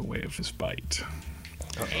dodge out of the way of his bite.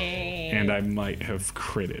 And I might have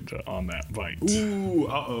critted on that bite. Ooh,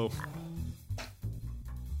 uh-oh.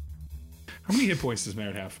 How many hit points does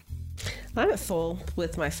Merritt have? I'm at full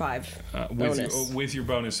with my 5 bonus. With your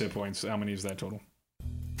bonus hit points, how many is that total?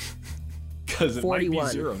 Because it might be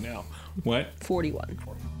 41. 0 now. What? 41.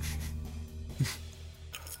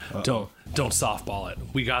 Don't softball it.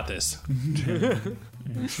 We got this.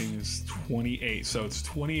 18 is 28, so it's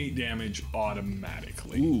 28 damage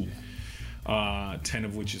automatically. Ooh. 10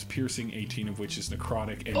 of which is piercing, 18 of which is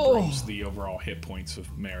necrotic, and brings the overall hit points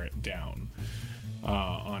of Merritt down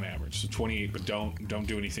on average. So 28, but don't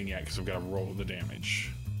do anything yet because I've got to roll the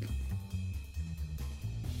damage.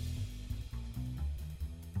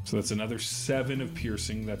 So that's another 7 of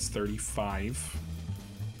piercing. That's 35.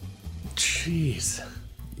 Jeez.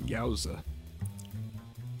 Yowza.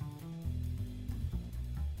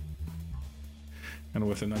 And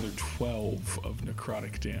with another 12 of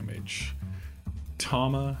necrotic damage,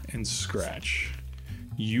 Tama and Scratch,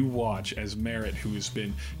 you watch as Merritt, who has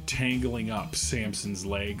been tangling up Samson's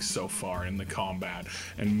legs so far in the combat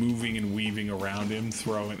and moving and weaving around him,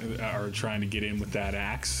 trying to get in with that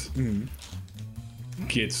axe,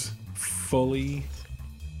 gets fully,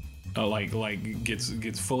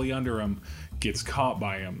 gets fully under him, gets caught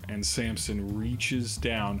by him, and Samson reaches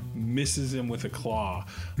down, misses him with a claw,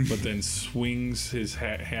 but then swings his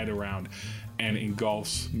head around and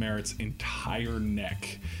engulfs Merritt's entire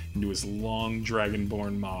neck into his long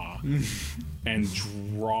dragonborn maw, and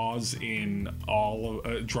draws in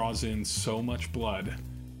so much blood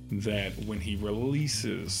that when he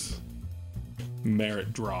releases,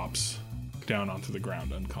 Merritt drops down onto the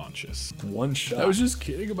ground unconscious. One shot. I was just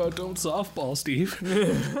kidding about don't softball, Steve.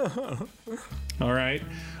 All right.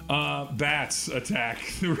 Bats attack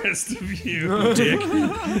the rest of you. Dick.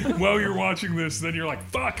 While you're watching this, then you're like,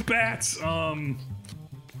 fuck bats.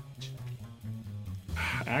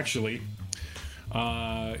 Actually,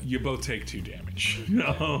 you both take 2 damage.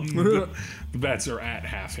 The bats are at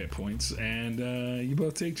half hit points, and you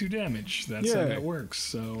both take 2 damage. That's how that works.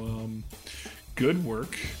 So, good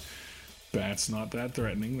work. Bats not that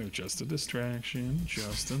threatening. They're just a distraction.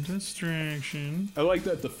 Just a distraction. I like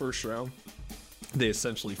that the first round, they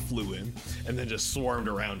essentially flew in and then just swarmed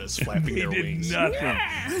around us, flapping their wings.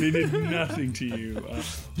 Nothing. They did nothing to you.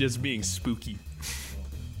 Just being spooky.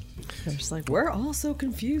 They're just like, we're all so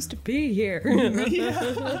confused to be here.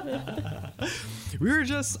 We were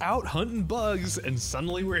just out hunting bugs, and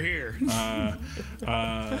suddenly we're here.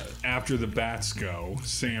 After the bats go,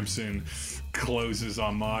 Samson closes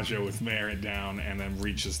on Maja with Merritt down, and then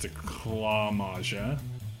reaches to claw Maja.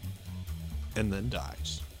 And then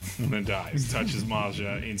dies. And then dies. Touches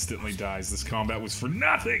Maja, instantly dies. This combat was for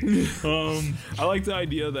nothing. I like the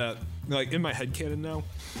idea that, like, in my headcanon now,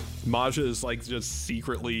 Maja is, like, just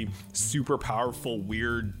secretly super powerful,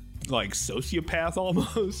 weird, like, sociopath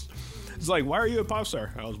almost. It's like, why are you a pop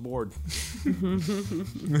star? I was bored.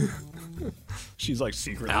 She's, like,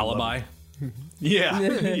 secretly Alibi. Yeah,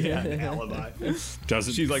 an alibi.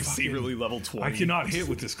 Doesn't She's like fucking- secretly level 20. I cannot hit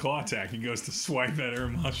with this claw attack. He goes to swipe at her,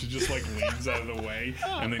 and Masha just like leans out of the way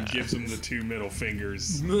and then gives him the 2 middle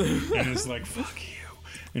fingers and is like, fuck you.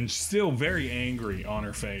 And still very angry on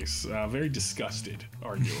her face, very disgusted,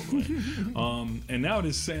 arguably. And now it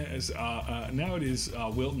is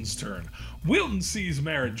Wilton's turn. Wilton sees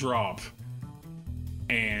Merritt drop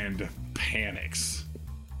and panics.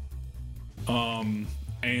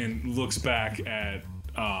 And looks back at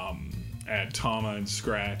Tama and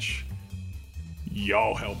Scratch.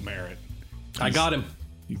 Y'all help Merritt. I got him.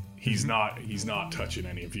 He's not touching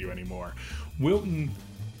any of you anymore. Wilton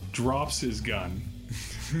drops his gun,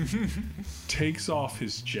 takes off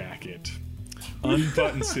his jacket,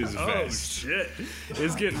 unbuttons his vest, shit.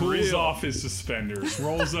 It's getting pulls real. off his suspenders,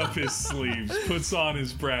 rolls up his sleeves, puts on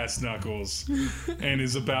his brass knuckles, and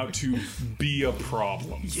is about to be a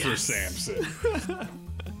problem for Samson.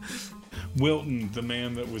 Wilton, the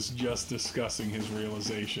man that was just discussing his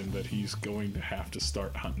realization that he's going to have to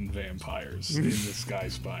start hunting vampires in the Sky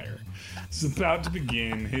Spire, is about to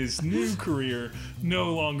begin his new career,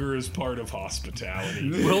 no longer as part of hospitality.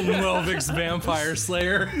 Wilton Welvick's Vampire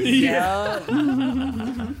Slayer. Yeah.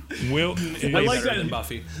 Wilton is... I like Better that. than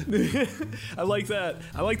Buffy. I like that.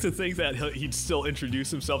 I like to think that he'd still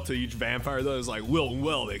introduce himself to each vampire, though. It's like Wilton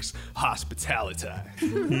Welvick's hospitality.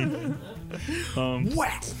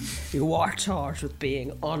 Whack! You are charged with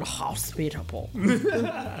being unhospitable.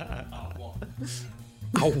 I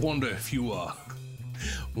wonder if you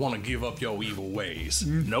want to give up your evil ways.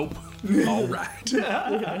 Nope. All right.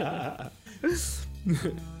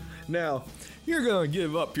 Now, you're gonna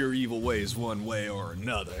give up your evil ways one way or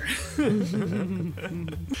another.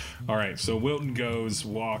 All right, so Wilton goes,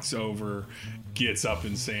 walks over, gets up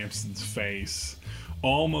in Samson's face,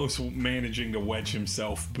 almost managing to wedge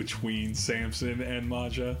himself between Samson and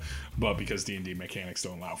Maja, but because D&D mechanics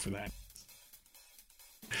don't allow for that.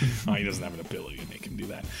 He doesn't have an ability to make him do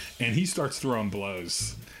that. And he starts throwing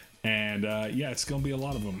blows. And it's going to be a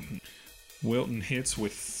lot of them. Wilton hits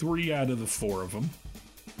with 3 out of the 4 of them.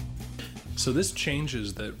 So this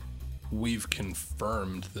changes that we've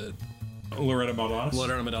confirmed that Loretta Maldonis.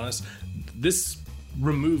 Loretta Madonnas. This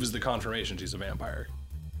removes the confirmation she's a vampire.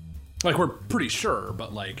 Like, we're pretty sure,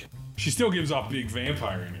 but like She still gives off big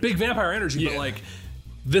vampire energy. big vampire energy. But like,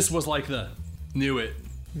 this was like the knew it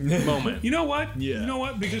moment. You know what? Yeah. You know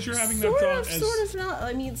what? Because you're having that Sort thought of, as... sort of not.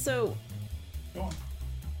 I mean, so Go on.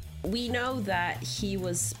 we know that he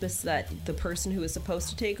was that the person who was supposed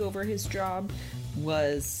to take over his job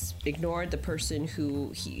was ignored. The person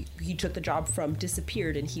who he took the job from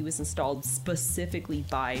disappeared, and he was installed specifically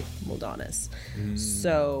by Moldanis.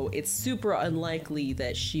 So it's super unlikely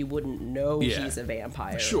that she wouldn't know Yeah. he's a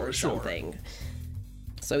vampire Sure, or sure. something.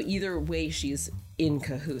 So either way, she's in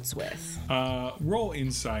cahoots with. Roll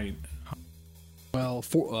insight. Well,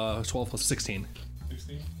 12 plus 16.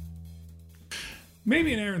 16.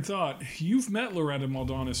 Maybe an errant thought. You've met Loretta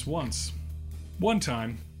Maldonis once. One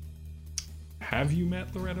time, have you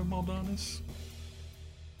met Loretta Maldonis?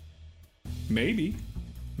 Maybe.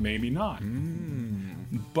 Maybe not.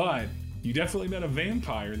 But you definitely met a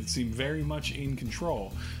vampire that seemed very much in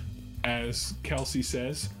control. As Kelsey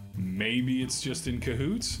says, maybe it's just in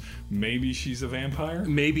cahoots. Maybe she's a vampire.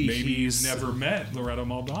 Maybe you've he's- never met Loretta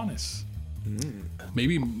Maldonis.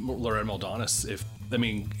 Maybe Loretta Maldonis,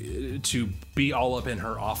 to be all up in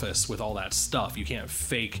her office with all that stuff, you can't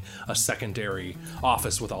fake a secondary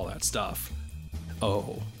office with all that stuff.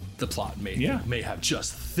 Oh, the plot may have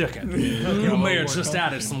just thickened. You may have just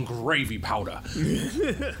added some gravy powder.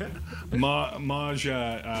 Maja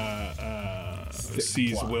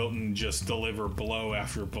sees Wilton just deliver blow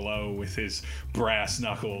after blow with his brass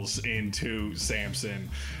knuckles into Samson,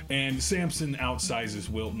 and Samson outsizes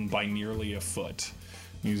Wilton by nearly a foot.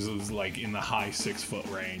 He's like in the high 6 foot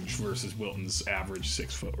range versus Wilton's average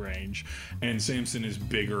 6 foot range. And Samson is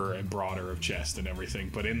bigger and broader of chest and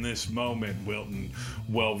everything. But in this moment, Wilton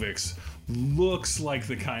Welvix looks like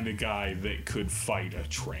the kind of guy that could fight a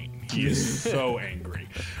train. He is so angry.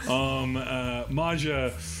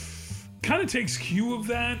 Maja kind of takes cue of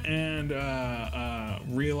that and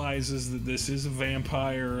realizes that this is a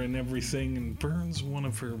vampire and everything and burns one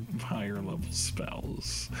of her higher level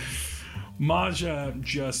spells. Maja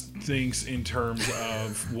just thinks in terms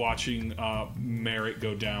of watching Merritt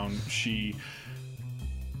go down. She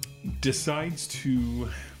decides to...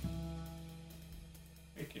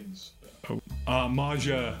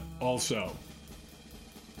 Maja also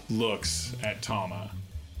looks at Tama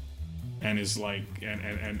and is like,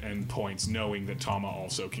 and points, knowing that Tama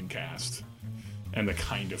also can cast, and the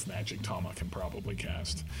kind of magic Tama can probably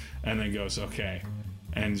cast, and then goes, okay,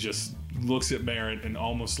 and just looks at Merritt and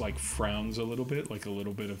almost like frowns a little bit, like a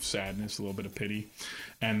little bit of sadness, a little bit of pity,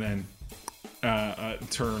 and then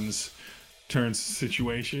turns the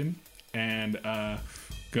situation and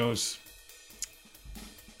goes,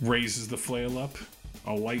 raises the flail up.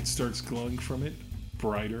 A light starts glowing from it,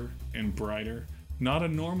 brighter and brighter. Not a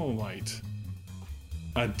normal light,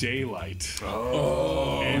 a daylight.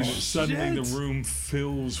 And suddenly the room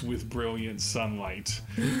fills with brilliant sunlight.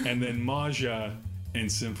 And then Maja and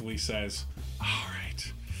simply says, all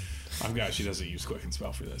right, I've got, she doesn't use Quicken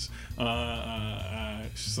Spell for this.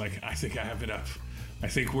 She's like, I think I have it up. I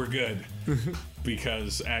think we're good.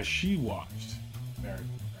 Because as she watched,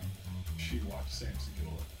 she watched Samson get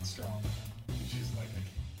a little bit strong. And she's like,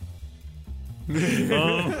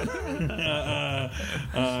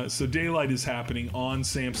 so daylight is happening on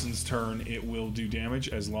Samson's turn. It will do damage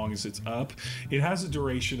as long as it's up. It has a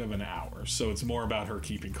duration of an hour, so it's more about her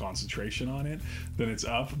keeping concentration on it than it's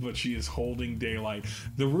up, but she is holding daylight.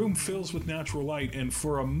 The room fills with natural light, and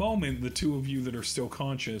for a moment, the two of you that are still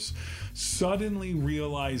conscious suddenly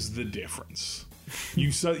realize the difference.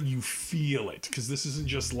 You feel it, because this isn't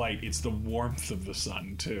just light, it's the warmth of the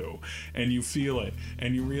sun too, and you feel it,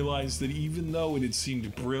 and you realize that even though it had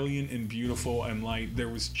seemed brilliant and beautiful and light, there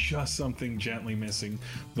was just something gently missing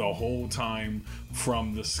the whole time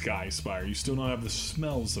from the Sky Spire. You still don't have the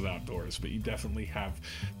smells of outdoors, but you definitely have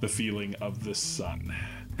the feeling of the sun.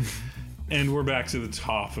 And we're back to the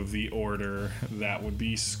top of the order. That would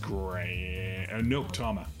be nope,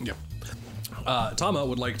 Tama. Yep. Tama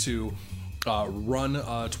would like to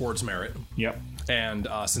run towards Merritt. Yep. And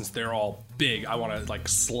since they're all big, I want to like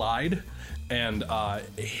slide and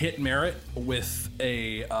hit Merritt with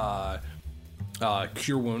a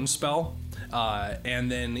Cure Wounds spell,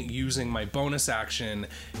 and then using my bonus action,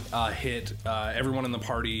 hit everyone in the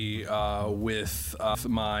party with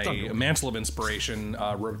my Mantle of Inspiration,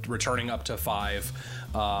 returning up to 5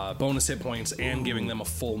 bonus hit points and giving them a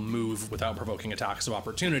full move without provoking attacks of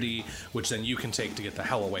opportunity, which then you can take to get the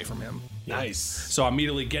hell away from him. Nice. So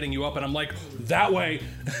immediately getting you up, and I'm like, that way.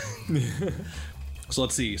 So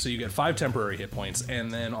let's see. So you get 5 temporary hit points,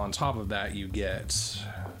 and then on top of that, you get.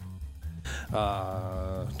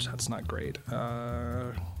 That's not great.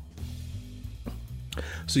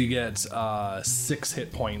 So you get 6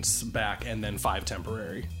 hit points back, and then 5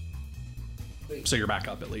 temporary. So you're back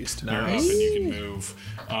up at least. You're up and you can move.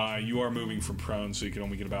 You are moving from prone, so you can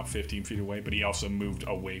only get about 15 feet away, but he also moved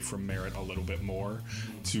away from Merritt a little bit more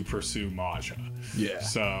to pursue Maja. Yeah.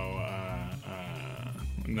 So,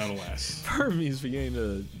 nonetheless. Part of me is beginning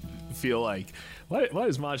to feel like, why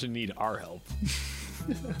does Maja need our help?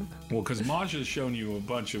 Well, because Maja's shown you a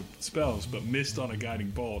bunch of spells, but missed on a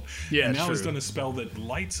guiding bolt. Yeah, and now true. has done a spell that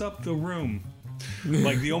lights up the room.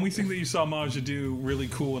 Like, the only thing that you saw Maja do really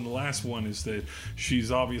cool in the last one is that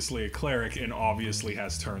she's obviously a cleric and obviously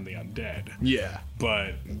has turned the undead. Yeah.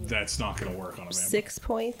 but that's not going to work on a vampire. 6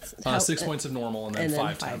 points. 6 points of normal and then, and then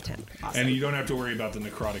 5 5 temp. 10. Awesome. And you don't have to worry about the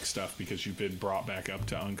necrotic stuff because you've been brought back up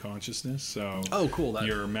to unconsciousness. So Oh, cool, that-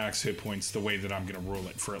 your max hit points, the way that I'm going to rule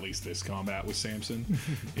it for at least this combat with Samson,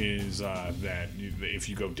 is that if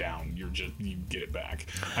you go down, you get it back.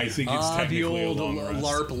 I think it's The technically old a long rest.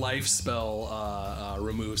 LARP life spell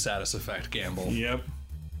remove status effect gamble. Yep.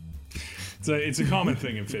 It's a common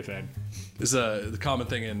thing in 5th Ed. Is the common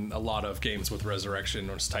thing in a lot of games with resurrection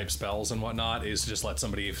or type spells and whatnot is just let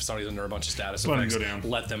somebody, if somebody's under a bunch of status Let 'em effects, go down.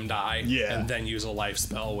 let them die, Yeah. and then use a life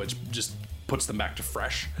spell, which just puts them back to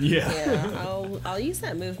fresh. Yeah. Yeah, I'll use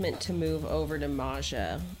that movement to move over to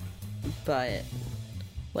Maja, but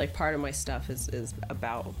like part of my stuff is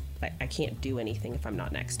about I can't do anything if I'm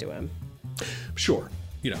not next to him. Sure,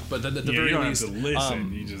 but at the Yeah, very you don't least, have to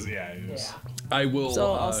listen. You just I will.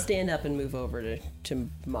 So I'll stand up and move over to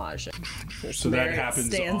Maja. So that Merritt happens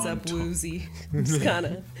stands on up top. woozy, just kind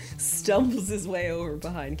of stumbles his way over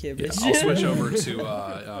behind Kibbage. I'll switch over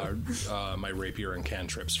to my rapier and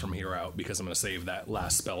cantrips from here out because I'm going to save that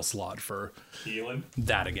last spell slot for healing.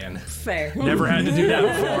 that again. Fair. Never had to do that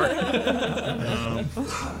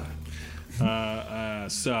before.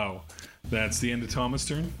 So that's the end of Thomas'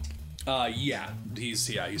 turn. He's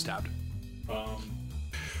tapped.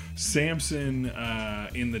 Samson,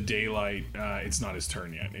 in the daylight, it's not his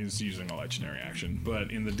turn yet. He's using a legendary action,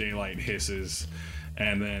 but in the daylight hisses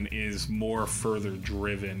and then is more further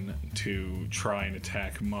driven to try and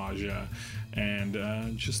attack Maja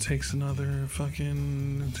and just takes another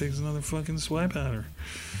fucking swipe at her.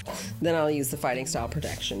 Then I'll use the fighting style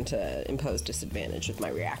protection to impose disadvantage with my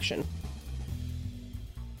reaction.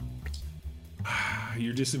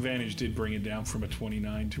 Your disadvantage did bring it down from a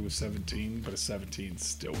 29 to a 17, but a 17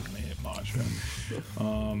 still gonna hit Maja.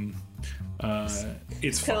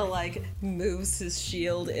 It's Kind of fine. like moves his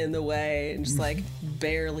shield in the way and just like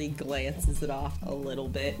barely glances it off a little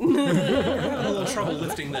bit. A little trouble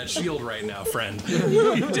lifting that shield right now, friend. a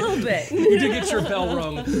little bit. You did get your bell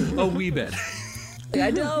rung a wee bit. I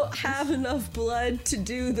don't have enough blood to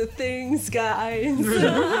do the things, guys.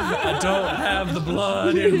 I don't have the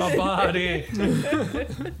blood in my body.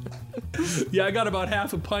 Yeah, I got about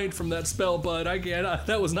half a pint from that spell, bud.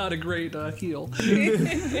 That was not a great heal.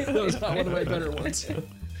 That was not one of my better ones.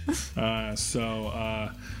 So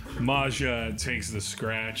Maja takes the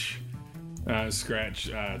scratch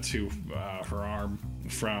to her arm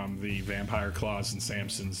from the vampire claws, and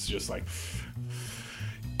Samson's just like,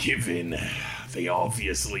 given they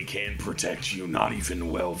obviously can't protect you, not even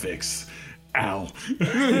Welvix. Ow.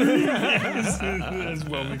 As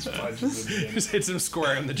Welvix punches him again. Just hits him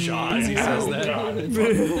square in the jaw as he says that.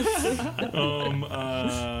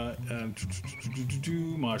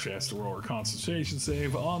 Masha has to roll her concentration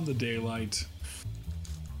save on the daylight.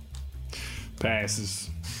 Passes.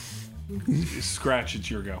 Scratch, it's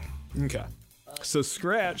your go. Okay. So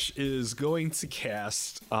Scratch is going to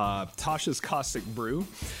cast Tasha's Caustic Brew,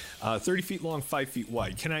 30 feet long, 5 feet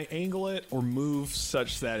wide. Can I angle it or move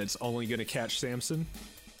such that it's only going to catch Samson?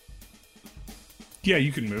 Yeah,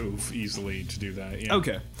 you can move easily to do that. Yeah.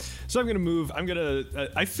 Okay. So I'm going to move.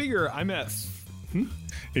 I figure I'm at...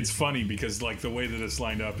 It's funny because like the way that it's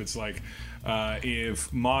lined up, it's like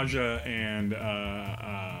if Maja and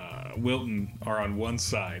Wilton are on one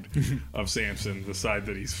side of Samson, the side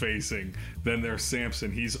that he's facing, then there's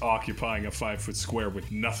Samson. He's occupying a 5-foot square with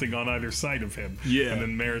nothing on either side of him. Yeah. And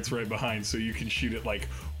then Merritt's right behind, so you can shoot it like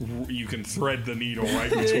you can thread the needle right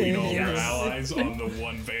between all your allies on the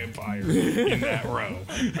one vampire in that row.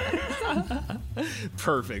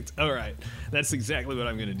 Perfect. All right. That's exactly what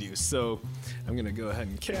I'm going to do. So I'm going to go ahead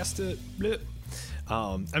and cast it. Blip.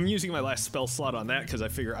 I'm using my last spell slot on that because I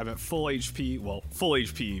figure I'm at full HP. Well, full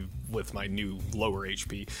HP with my new lower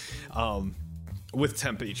HP, with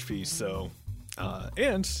temp HP. So,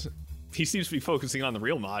 and he seems to be focusing on the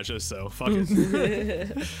real Maja, so fuck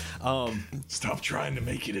it. Stop trying to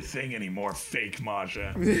make it a thing anymore, fake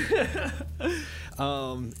Maja.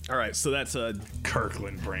 All right, so that's a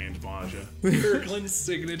Kirkland brand Maja. Kirkland's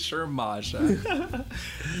signature Maja.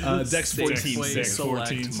 Dex 14 Play save. select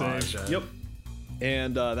 14 save. Maja. Yep.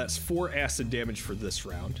 And that's 4 acid damage for this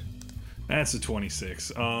round. That's a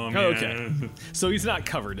 26. Okay. So he's not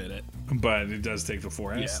covered in it. But it does take the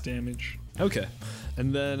 4 acid Yeah. damage. Okay.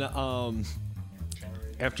 And then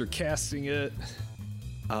after casting it,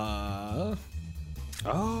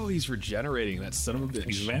 he's regenerating, that son of a bitch.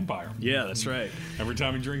 He's a vampire. Yeah, that's right. Every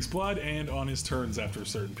time he drinks blood and on his turns after a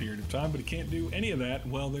certain period of time, but he can't do any of that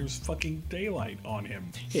while there's fucking daylight on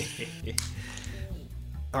him.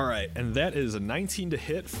 All right, and that is a 19 to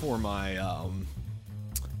hit for my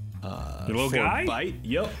The little For guy? Bite?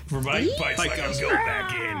 Yep. For Bite? Bite's like, I'll go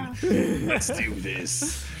back in. Let's do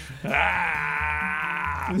this.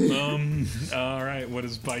 All right, what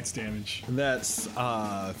is Bite's damage? That's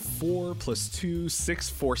 4 plus 2, 6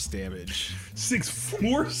 force damage. 6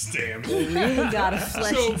 force damage. Really got a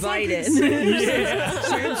fleshy bite in.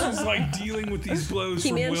 Samson's like dealing with these blows He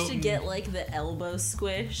from managed Wilton. to get like the elbow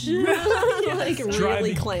squish, like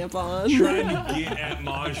really clamp on. Trying to get at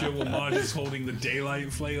Maja while Maja's holding the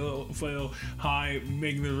daylight flail high,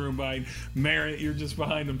 making the room bite. Merritt, you're just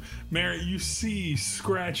behind him. Merritt, you see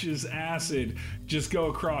Scratch's acid just go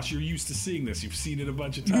across. You're used to seeing this. You've seen it a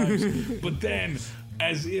bunch of times. But then,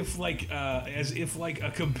 as if like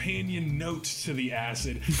a companion note to the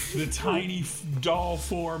acid, the tiny doll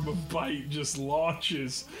form of Bite just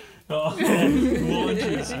launches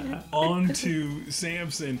onto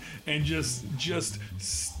Samson and just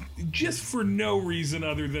for no reason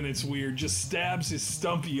other than it's weird, just stabs his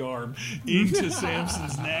stumpy arm into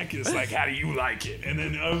Samson's neck. It's like, how do you like it? And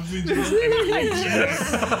then his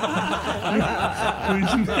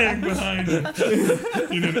neck behind him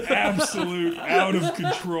in an absolute out of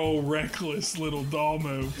control, reckless little doll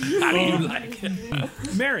move. How do you like it?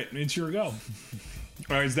 Merritt, it's your go.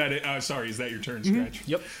 Or is that it? Sorry, is that your turn, Scratch?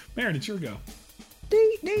 Yep. Merritt, it's your go.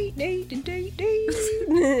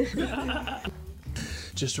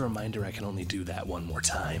 Just a reminder, I can only do that one more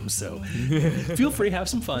time, so feel free, have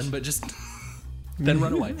some fun, but just then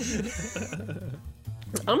run away.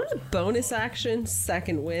 I'm gonna bonus action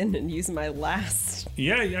second win and use my last.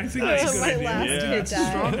 Yeah, I think that's a good my idea. last Yeah, hit it's a die.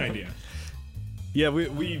 strong idea. Yeah,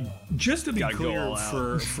 we Just to be Gotta go clear all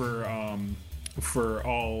out. for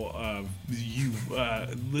all of you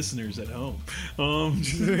listeners at home,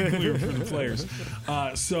 just to be clear for the players.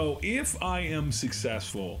 So if I am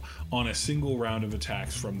successful on a single round of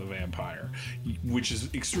attacks from the vampire, which is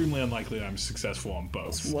extremely unlikely that I'm successul on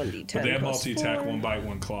both, 1d10 but they have plus multi-attack, 4. 1 bite,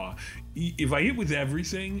 1 claw. If I hit with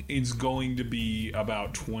everything, it's going to be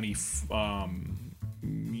about 20.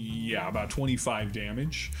 About 25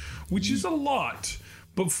 damage, which is a lot.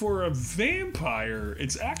 But for a vampire,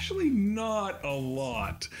 it's actually not a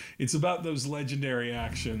lot. It's about those legendary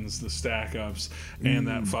actions, the stack ups, and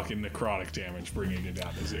that fucking necrotic damage, bringing it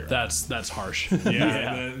down to 0. That's harsh.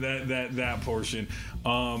 Yeah, that portion.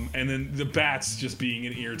 And then the bats just being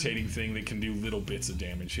an irritating thing that can do little bits of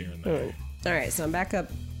damage here and there. All right, so I'm back up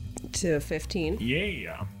to 15,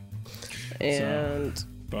 Yeah. and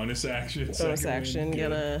Bonus action. bonus second action win, good.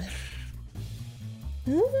 gonna.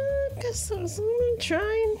 Guess I'm gonna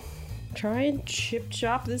try and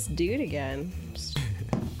chop this dude again.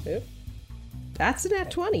 Oop. That's an at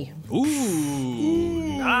 20.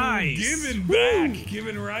 Ooh, nice. Giving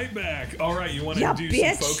right back. All right, you want to Ya do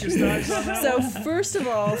bitch. some focus dice on that? So first of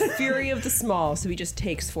all, Fury of the Small, so he just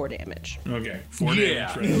takes 4 damage. Okay, 4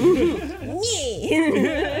 Yeah. damage.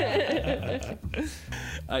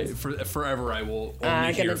 Right? Forever, I will only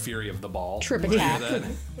I'm hear gonna Fury of the Ball. trip When you attack. do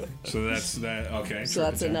that. So that's that. Okay. So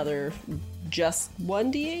that's another just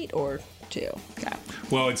 1d8 or 2. Okay.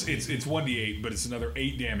 Well, it's 1d8, but it's another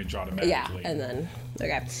 8 damage automatically. Yeah, and then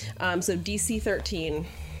okay. So DC 13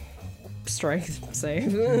 strength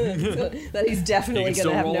save that he's definitely You can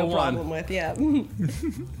gonna have still no roll a 1. problem with. Yeah.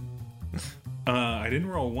 I didn't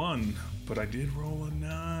roll 1, but I did roll a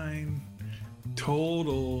 9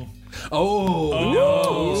 total.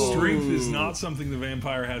 Oh, Strength is not something the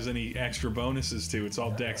vampire has any extra bonuses to. It's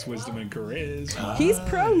all Dex, Wisdom, and Charisma. He's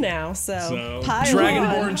prone now, so So- pile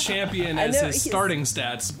Dragonborn on. champion I as know, his he's- starting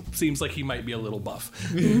stats seems like he might be a little buff.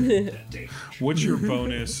 What's your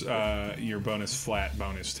bonus? Your bonus flat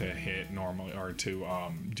bonus to hit normally or to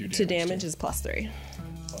do damage? To damage is +3.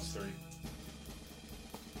 +3.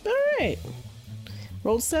 All right.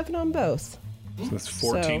 Rolled 7 on both. So that's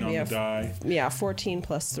 14 So, on yeah, the die. Yeah, 14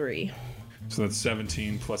 plus 3. So that's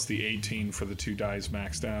 17 plus the 18 for the 2 dice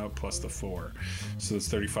maxed out plus the 4. So that's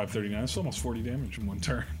 35, 39. That's almost 40 damage in one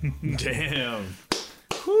turn. Damn.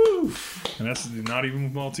 Whew. And that's not even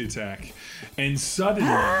with multi-attack. And suddenly...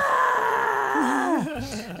 So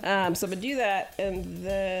I'm gonna do that, and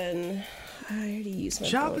then I already used my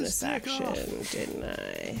Chop bonus his dick action, off. didn't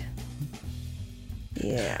I?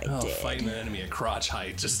 Yeah, I Oh, did. fighting an enemy at crotch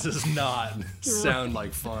height just does not sound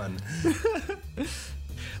like fun.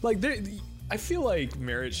 Like I feel like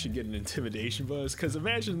Merritt should get an intimidation bonus because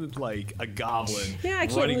imagine like a goblin Yeah, I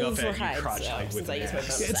can't running move up for at you height, crotch so height with since I an used my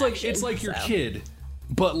axe. bonus It's like your so. kid,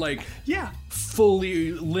 but like Yeah.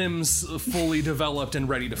 fully limbs fully developed and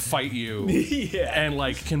ready to fight you. Yeah. And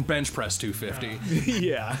like can bench press 250.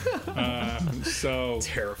 Yeah. So...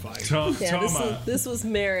 Terrifying. Yeah, Toma. this was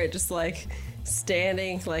Merritt just like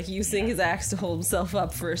standing, like using his axe to hold himself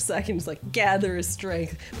up for a second, like gather his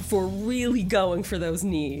strength before really going for those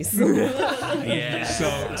knees. Yeah.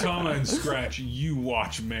 So Tama and Scratch, you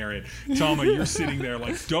watch Merritt. Tama, you're sitting there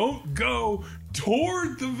like, don't go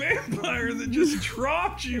toward the vampire that just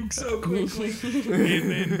dropped you so quickly. And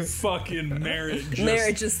then fucking Merritt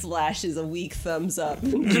Merritt just slashes a weak thumbs up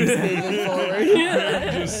and keeps moving forward.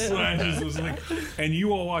 Merritt just slashes this thing. And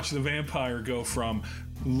you all watch the vampire go from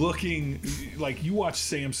looking like, you watch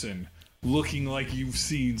Samson looking like you've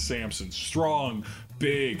seen Samson, strong,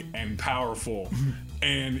 big, and powerful,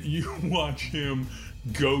 and you watch him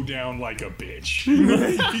go down like a bitch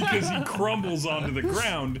because he crumbles onto the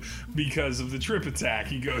ground because of the trip attack.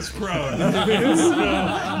 He goes prone. And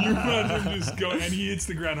so you watch him just go, and he hits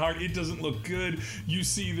the ground hard. It doesn't look good. You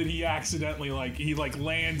see that he accidentally he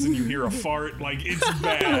lands, and you hear a fart. Like, it's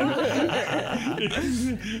bad.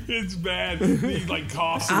 It's bad. He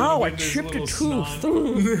coughs. Ow! I tripped a tooth.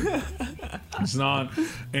 Snot.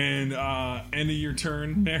 And end of your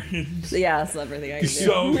turn, Marion. Yeah, that's everything I can do.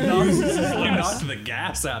 So he uses his You last. knocked the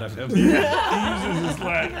gas out of him. He uses his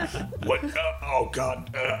last. What? Oh God!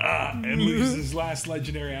 And uses his last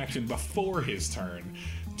legendary action before his turn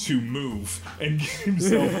to move and get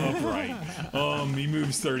himself upright. He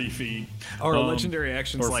moves 30 feet. Are legendary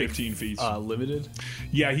actions or like 15 feet. Limited?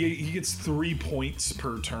 Yeah, he gets 3 points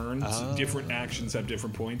per turn. So different actions have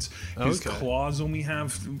different points. His Okay. claws only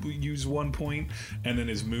use 1 point, and then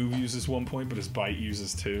his move uses 1 point, but his bite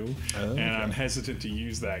uses 2. And I'm hesitant to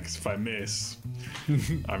use that because if I miss,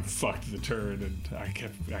 I'm fucked the turn. And I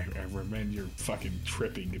recommend your fucking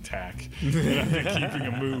tripping attack. And I'm keeping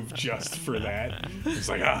a move just for that. It's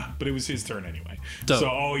like, but it was his turn anyway. Dope. So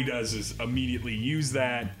all he does is immediately use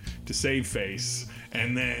that to save face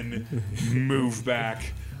and then move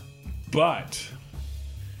back. But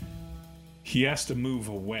he has to move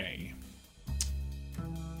away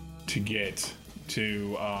to get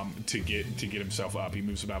himself up. He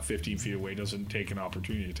moves about 15 feet away, doesn't take an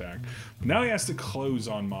opportunity attack. But now he has to close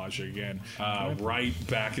on Maja again, right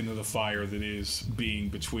back into the fire that is being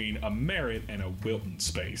between a Merritt and a Wilton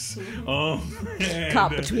space.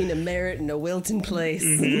 Caught between a Merritt and a Wilton place.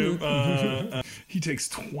 He takes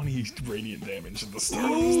 20 radiant damage at the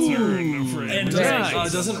start of his turn. And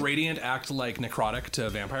Nice. doesn't Radiant act like necrotic to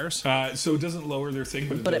vampires? So it doesn't lower their thing,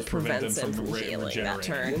 but But does it prevent prevents them him from healing that regenerating.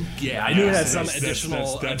 turn. Yeah, I knew it had Yes, some that's additional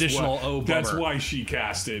why, bummer. That's why she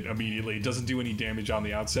cast it immediately. It doesn't do any damage on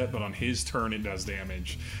the outset, but on his turn it does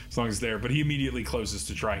damage as long as it's there. But he immediately closes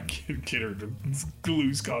to try and get her to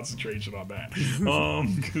lose concentration on that,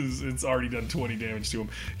 because it's already done 20 damage to him.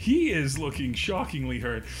 He is looking shockingly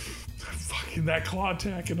hurt. Fucking that claw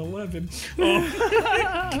attack in 11.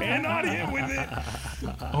 Cannot hit with it.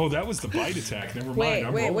 Oh, that was the bite attack. Never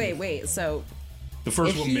mind. Wait. So The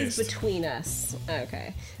first if one he's missed. between us,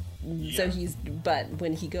 okay. So but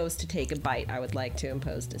when he goes to take a bite, I would like to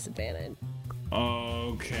impose disadvantage.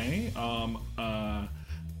 Okay.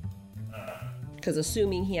 Because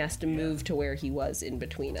assuming he has to move to where he was in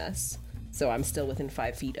between us, so I'm still within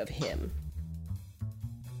 5 feet of him.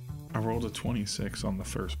 I rolled a 26 on the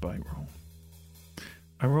first bite roll.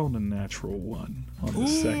 I rolled a natural 1 on the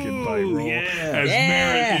second bite roll. yeah. As Yeah.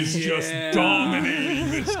 Merritt is just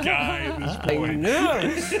dominating this guy at this point. No!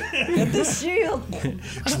 Get the shield!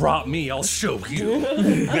 Drop me, I'll show you.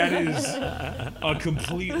 That is a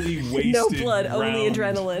completely wasted No blood, round. only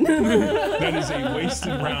adrenaline. That is a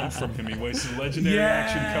wasted round from him. He wasted legendary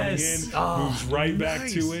action coming in, moves right back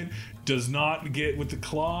to it, does not get with the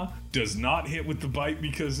claw, does not hit with the bite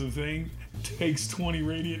because of the thing, takes 20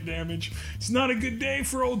 radiant damage. It's not a good day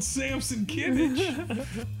for old Samson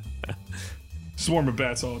Kimmich. Swarm of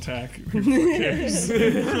bats all attack. Who cares?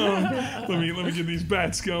 Let me get these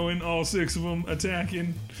bats going. All 6 of them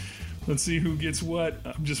attacking. Let's see who gets what.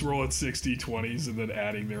 I'm just rolling 60 20s and then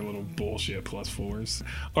adding their little bullshit +4s.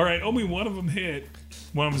 All right, only one of them hit.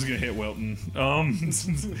 One of them's gonna hit Wilton.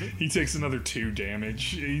 He takes another 2 damage.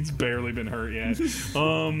 He's barely been hurt yet.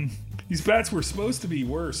 These bats were supposed to be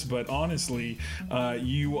worse, but honestly,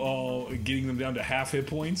 you all getting them down to half hit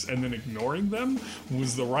points and then ignoring them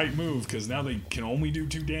was the right move, because now they can only do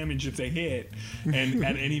 2 damage if they hit, and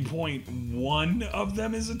at any point, one of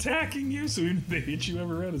them is attacking you, so even if they hit you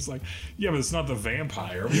overhead, it's like, yeah, but it's not the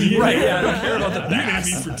vampire. Right, yeah, I don't care about the You can hit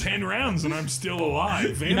bats. me for 10 rounds and I'm still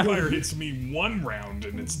alive. Vampire hits me 1 round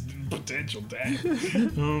and it's potential death.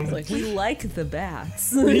 Like, we like the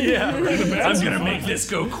bats. Yeah, The bats I'm are gonna fun. make this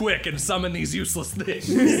go quick and summon these useless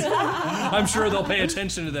things. I'm sure they'll pay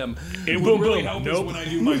attention to them. It would really help us when I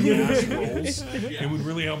do my mass rolls. It would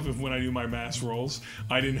really help if when I do my mass rolls,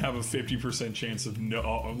 I didn't have a 50% chance of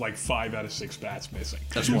like 5 out of 6 bats missing.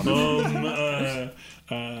 That's wonderful.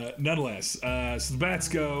 Nonetheless, so the bats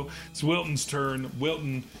go. It's Wilton's turn.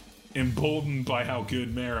 Wilton, emboldened by how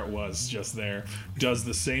good Merritt was just there, does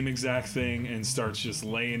the same exact thing and starts just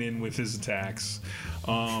laying in with his attacks.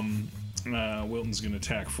 Wilton's going to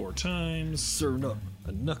attack 4 times. Serving up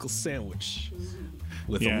a knuckle sandwich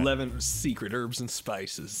with 11 secret herbs and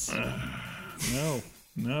spices. No.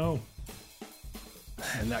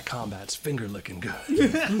 And that combat's finger licking good.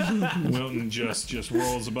 Wilton just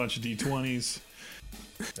rolls a bunch of d20s.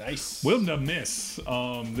 Nice. Wilton a miss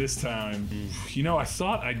this time. You know, I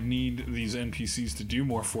thought I'd need these NPCs to do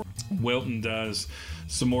more for Wilton does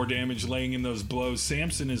some more damage laying in those blows.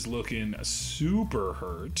 Samson is looking super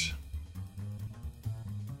hurt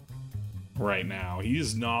right now. He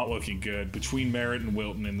is not looking good. Between Merritt and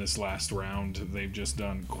Wilton in this last round, they've just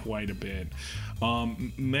done quite a bit.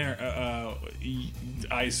 I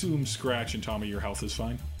assume Scratch and Tommy, your health is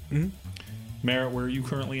fine? Mm-hmm. Merritt, where are you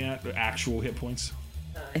currently at? Actual hit points?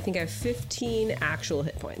 I think I have 15 actual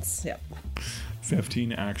hit points. Yep.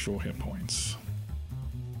 15 actual hit points.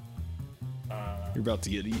 You're about to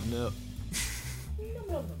get eaten up.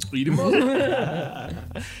 Eat him up.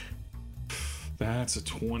 That's a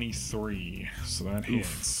 23, so that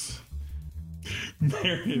hits.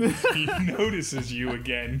 Merritt, he notices you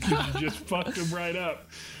again because you just fucked him right up.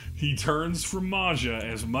 He turns from Maja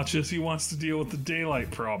as much as he wants to deal with the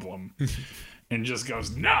daylight problem. And just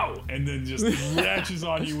goes, no! And then just latches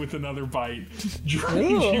on you with another bite,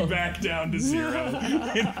 drags you back down to 0,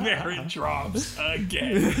 and Merritt drops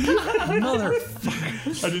again.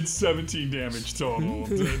 Motherfucker. I did 17 damage total,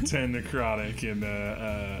 10 necrotic, and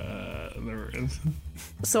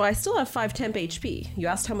So I still have 5 temp HP. You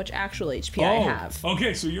asked how much actual HP I have.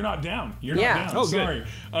 Okay, so you're not down. You're not down. Oh, sorry.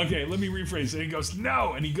 Good. Okay, let me rephrase. And he goes,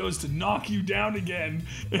 no! And he goes to knock you down again.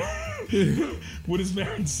 What does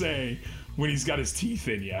Merritt say when he's got his teeth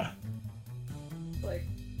in you? Like,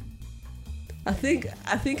 I think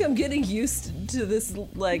I'm getting used to this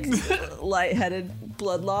like lightheaded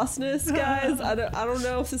blood lostness, guys. I don't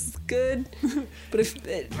know if this is good, but if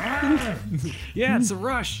it Yeah, it's a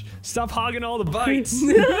rush. Stop hogging all the bites.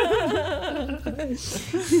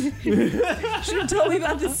 should have told me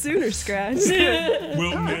about this sooner, Scratch.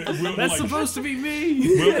 Wilton That's like, supposed to be me.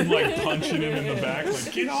 Wilton like punching him in the back,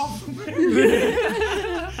 like, get off of me.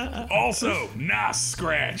 Also, nice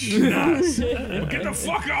Scratch. Nice. Get the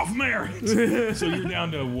fuck off Merritt. So you're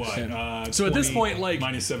down to what? So at this 20 point, like,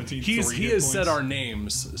 minus 17. he 3 hit has points? said our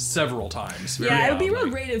names several times. Yeah, it would be real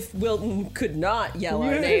great if Wilton could not yell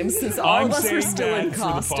our names since all of us were still in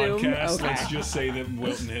costume. For the podcast, Okay. let's just say that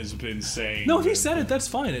Wilton has been saying. No, he said it. That's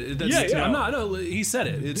fine. Yeah. I'm not. No, he said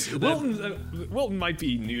it. It's Wilton might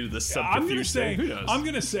be new to the subterfuge thing. Who knows? I'm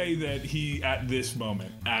gonna say that he at this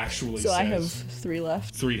moment actually So says I have 3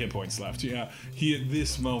 left. 3 hit points left. Yeah, he at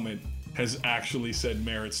this moment has actually said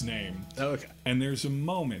Merritt's name. Oh, okay. And there's a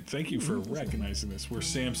moment, thank you for recognizing this, where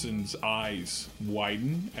Samson's eyes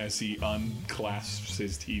widen as he unclasps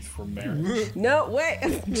his teeth from Merritt. No, wait.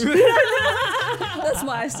 That's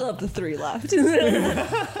why I still have the 3 left.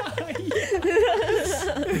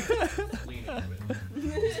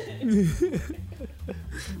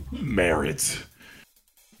 Merritt.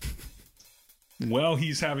 Well,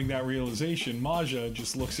 he's having that realization. Maja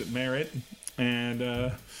just looks at Merritt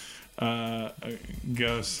and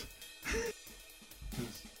goes,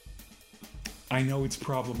 I know it's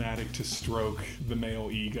problematic to stroke the male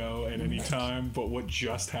ego at any time, but what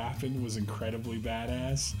just happened was incredibly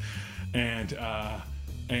badass. And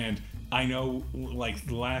I know, like,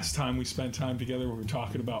 the last time we spent time together, we were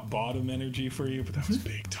talking about bottom energy for you, but that was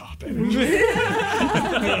big top energy.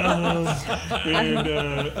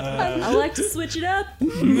 I like to switch it up.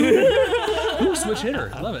 switch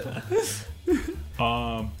hitter. Love it.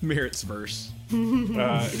 Merritt's verse.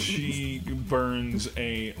 She burns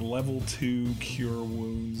a level 2 cure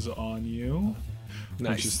wounds on you,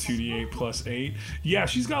 which is 2d8 plus 8. Yeah,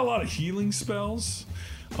 she's got a lot of healing spells.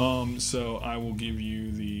 So I will give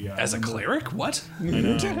you the As a cleric, what? I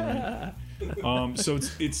know, right? So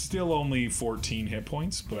it's still only 14 hit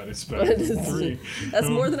points, but it's better than 3. That's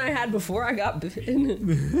more than I had before I got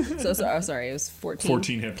bitten. So sorry, it was 14.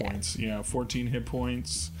 14 hit points. Yeah, 14 hit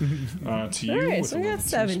points to you. All right, with so a I level got 2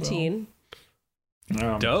 17.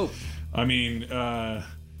 spell. Dope. I mean,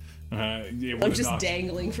 I'm just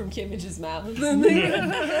dangling from Kimmage's mouth. And he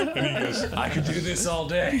goes, I could do this all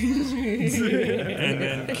day. and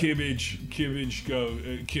then Kimmage,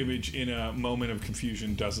 in a moment of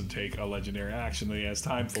confusion, doesn't take a legendary action that he has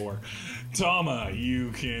time for. Tama,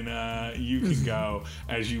 you can go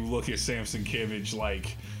as you look at Samson Kimmage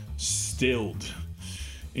like stilled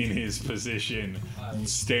in his position,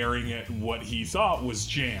 staring at what he thought was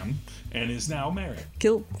Jam and is now Merritt.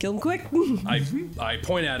 Kill him quick. I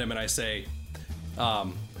point at him and I say,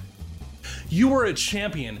 you were a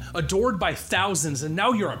champion, adored by thousands, and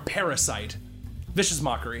now you're a parasite. Vicious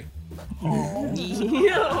mockery.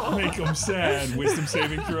 Make him sad. Wisdom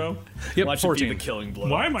saving throw. Yep, Watch 14. it be the killing blow.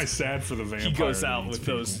 Why am I sad for the vampire? He goes out that eats with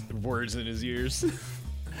people? those words in his ears.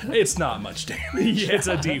 It's not much damage. It's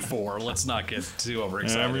a D4. Let's not get too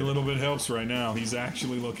overexcited. Every little bit helps right now. He's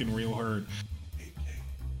actually looking real hurt.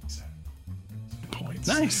 Points.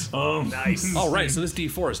 Nice. Nice. All right, so this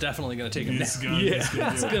D4 is definitely going to take him down. It's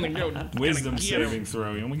gonna Going to go. Wisdom saving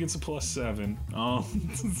throw. He only gets a +7.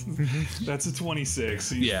 That's a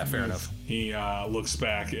 26. Yeah, fair enough. He looks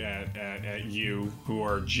back at you, who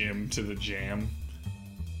are Jim to the Jam,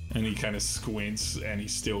 and he kind of squints, and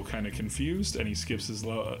he's still kind of confused, and he skips his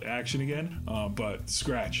action again. But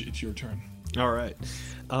Scratch, it's your turn. All right.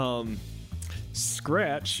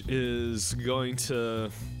 Scratch is going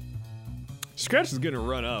to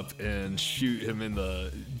run up and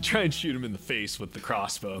try and shoot him in the face with the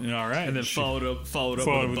crossbow. All right. And then followed up with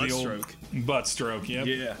a butt stroke. Butt stroke, yep.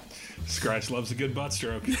 Yeah. Scratch loves a good butt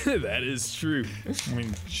stroke. That is true. I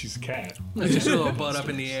mean, she's a cat. Just a little butt up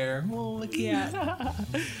in the air. Oh, look at.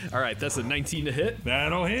 All right, that's a 19 to hit.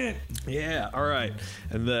 That'll hit. Yeah, all right.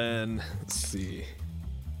 And then, let's see.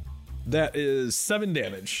 That is 7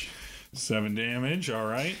 damage. 7 damage, all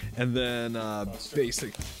right. And then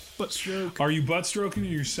basic butt stroke. Are you butt stroking or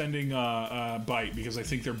you're sending bite? Because I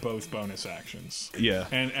think they're both bonus actions. Yeah.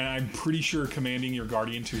 And I'm pretty sure commanding your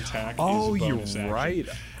guardian to attack Oh, is a you're bonus action. right.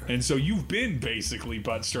 And so you've been basically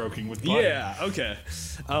butt stroking with bite. Yeah, okay.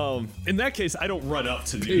 In that case, I don't run up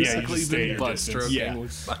to the Yeah, you Basically, just stay the your butt distance. stroking. Yeah. You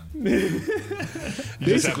just have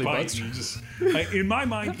Basically bite. butt And you just, in my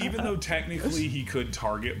mind, even though technically he could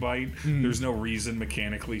target bite, there's no reason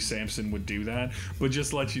mechanically Samson would do that. But just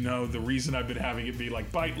to let you know, the reason I've been having it be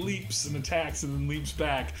like bite leaps and attacks and then leaps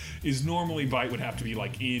back is normally bite would have to be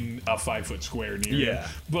like in a 5-foot square near him. Yeah.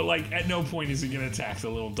 But like at no point is he going to attack the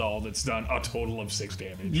little doll that's done a total of 6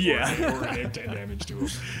 damage. Yeah. Or 10 damage to him.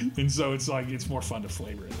 And so it's like it's more fun to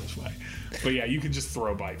flavor it this way. But yeah, you can just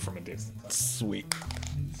throw bite from a distance. Sweet.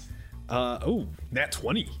 Nat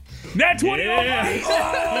 20. Nat 20 on Yeah. bite!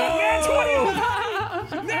 Oh, Nat 20 on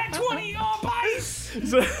Nat 20 on bite!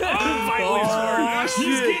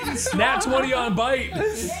 Nat 20 on bite.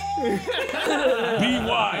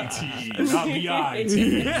 B-Y-T, not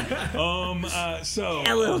B-I-T. So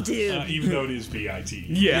Hello, dude. even though it is B-I-T.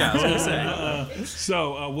 Yeah, I was gonna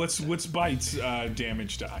So what's Bite's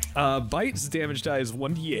damage die? Bite's damage die is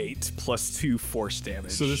 1d8 plus 2 force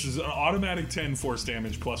damage. So this is an automatic 10 force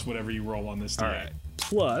damage plus whatever you roll on this die. all right.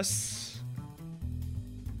 Plus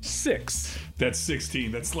 6. That's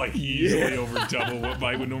 16. That's like easily over double what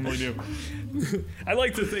Bite would normally do. I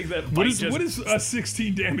like to think that What Bite is a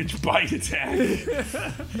 16 damage Bite attack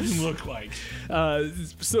look like?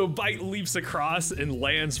 So Bite leaps across and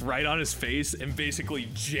lands right on his face and basically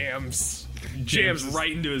jams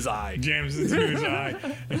right into his eye. Jams into his eye.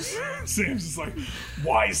 And Sam's just like,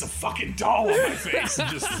 why is the fucking doll on my face?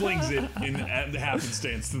 And just flings it in the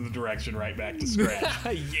happenstance to the direction right back to Scratch.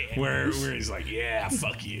 Yeah. Where he's like, yeah,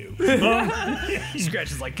 fuck you.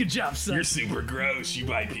 Scratch is like, good job, son. You're super gross. You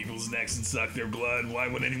bite people's necks and suck their blood. Why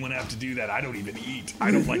would anyone have to do that? I don't even eat.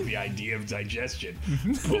 I don't like the idea of digestion.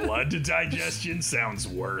 Blood to digestion sounds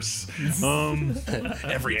worse.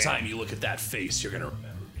 Every time you look at that face, you're going to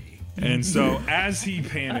remember me. And so as he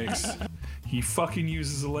panics, he fucking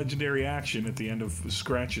uses a legendary action at the end of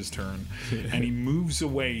Scratch's turn, and he moves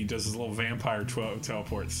away. He does his little vampire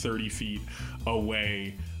teleport 30 feet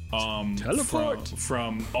away from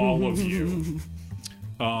all of you.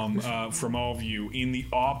 From all of you in the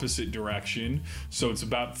opposite direction. So it's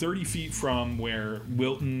about 30 feet from where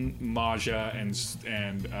Wilton, Maja, and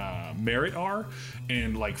Merritt are,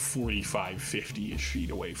 and like 45, 50-ish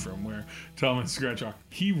feet away from where Tom and Scratch are.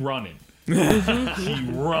 He running. He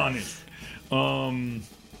running. Little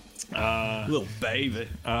baby.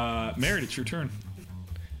 Merritt, it's your turn.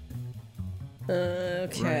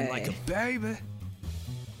 Okay. Running like a baby.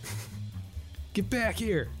 Get back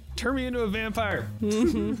here. Turn me into a vampire.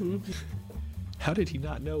 How did he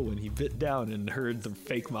not know when he bit down and heard the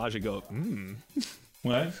fake Maja go,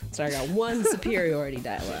 What? So I got 1 superiority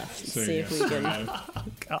die left. Let's see if we can.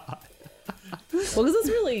 God. Well, because it's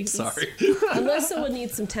really Sorry. unless someone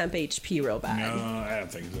needs some temp HP real bad. No, I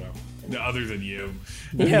don't think so. No, other than you.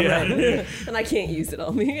 Yeah, right. And I can't use it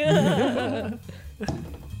on me. All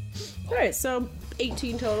right, so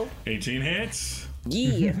 18 total. 18 hits.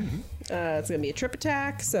 Yeah. It's gonna be a trip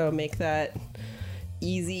attack, so make that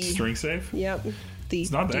easy. Strength save. Yep. The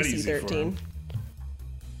It's not that DC easy for 13. him.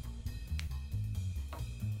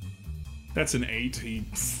 That's an 8. He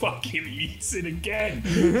fucking eats it again.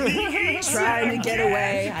 He eats Trying it to get again.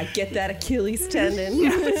 away. I get that Achilles tendon.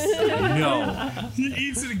 No. He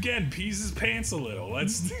eats it again. Pees his pants a little.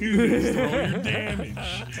 Let's do this. Roll your damage.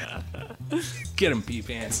 Get him, pee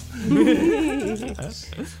pants. Get him, pee pants.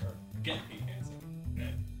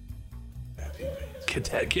 Get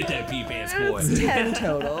that pee pants, boy. 10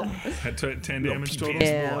 total. At 10 damage total.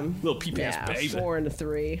 Damn. Little pee pants, Yeah, baby. 4 and a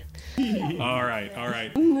 3. All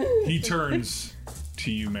right. He turns to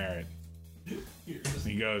you, Merritt.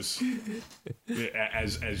 He goes,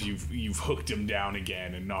 as you've hooked him down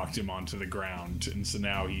again and knocked him onto the ground, and so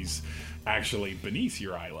now he's actually beneath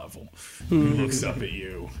your eye level. He looks up at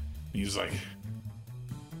you. He's like,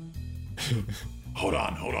 hold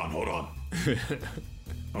on.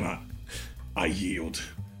 I yield.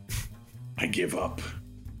 I give up.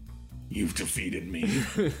 You've defeated me.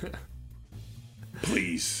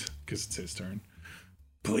 Please, because it's his turn.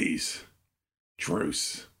 Please,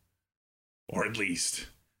 truce. Or at least,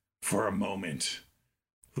 for a moment,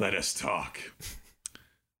 let us talk.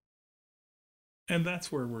 And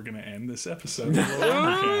that's where we're going to end this episode.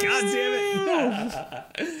 God damn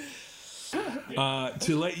it.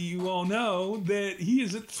 To let you all know that he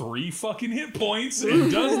is at 3 fucking hit points and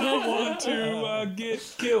does not want to get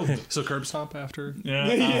killed. So curb stomp after?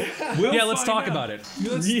 Let's talk about it.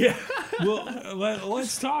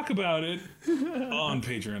 Let's talk about it on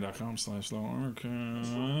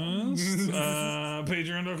patreon.com/lowarmorcast.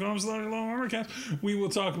 Patreon.com/lowarmorcast. We will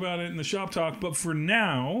talk about it in the shop talk, but for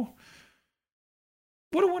now,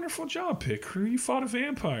 what a wonderful job, Pit Crew. You fought a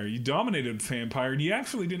vampire. You dominated a vampire. And you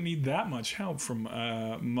actually didn't need that much help from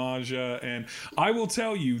Maja. And I will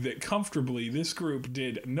tell you that comfortably, this group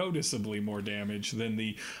did noticeably more damage than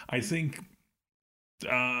I think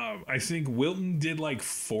Wilton did like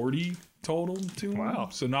 40 total to him. Wow.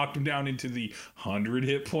 So knocked him down into the 100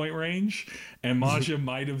 hit point range. And Maja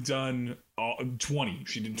might have done 20.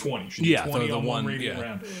 She did 20. She did 20 the on one one radiant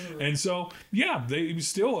round. And so, it was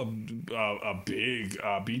still a big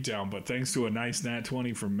beatdown, but thanks to a nice nat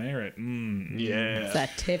 20 from Merritt. Yeah.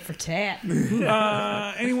 That tit for tat.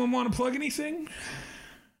 Anyone want to plug anything?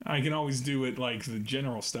 I can always do it like the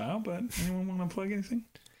general style, but anyone want to plug anything?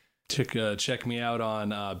 Check me out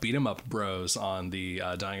on Beat 'em Up Bros on the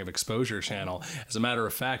Dying of Exposure channel. As a matter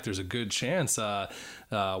of fact, there's a good chance one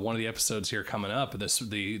of the episodes here coming up, the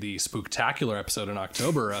spooktacular episode in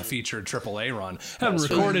October, featured Triple A Run. Haven't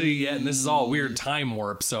recorded it yet, and this is all weird time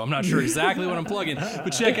warp, so I'm not sure exactly what I'm plugging.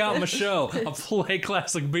 But check out my show. I'll play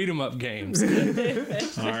classic beat 'em up games.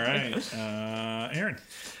 All right, Aaron.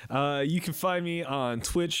 You can find me on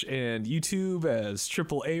Twitch and YouTube as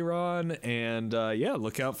Triple Aaron, and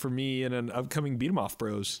look out for me in an upcoming Beat 'em Off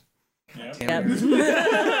Bros. Yep.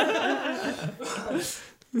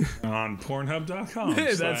 On Pornhub.com.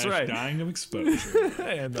 That's right. Dying of Exposure.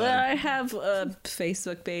 And I have a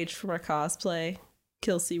Facebook page for my cosplay.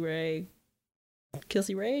 Kelsey Rage?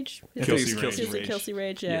 Kelsey Rage. Kelsey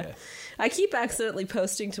Rage, yeah. I keep accidentally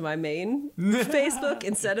posting to my main Facebook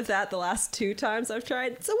instead of that the last 2 times I've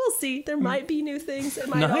tried. So we'll see. There might be new things. It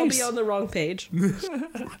might all be Nice. on the wrong page.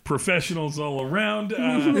 Professionals all around.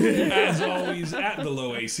 As always, at the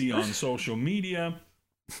Low AC on social media.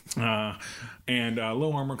 And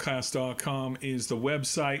lowarmorcast.com is the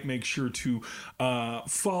website. Make sure to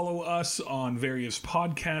follow us on various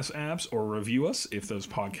podcast apps or review us if those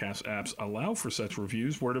podcast apps allow for such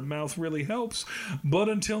reviews. Word of mouth really helps. But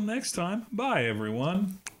until next time, bye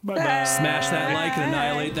everyone. Bye. Smash that like and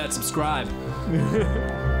annihilate that subscribe.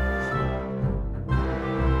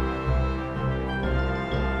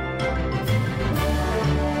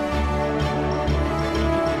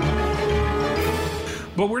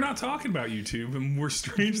 But we're not talking about YouTube, and we're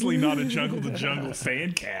strangely not a Jungle to Jungle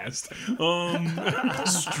fan cast.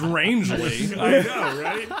 Strangely. I know,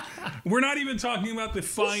 right? We're not even talking about the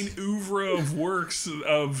fine oeuvre of works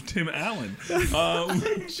of Tim Allen. Jungle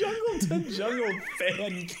to Jungle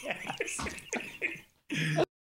fan cast.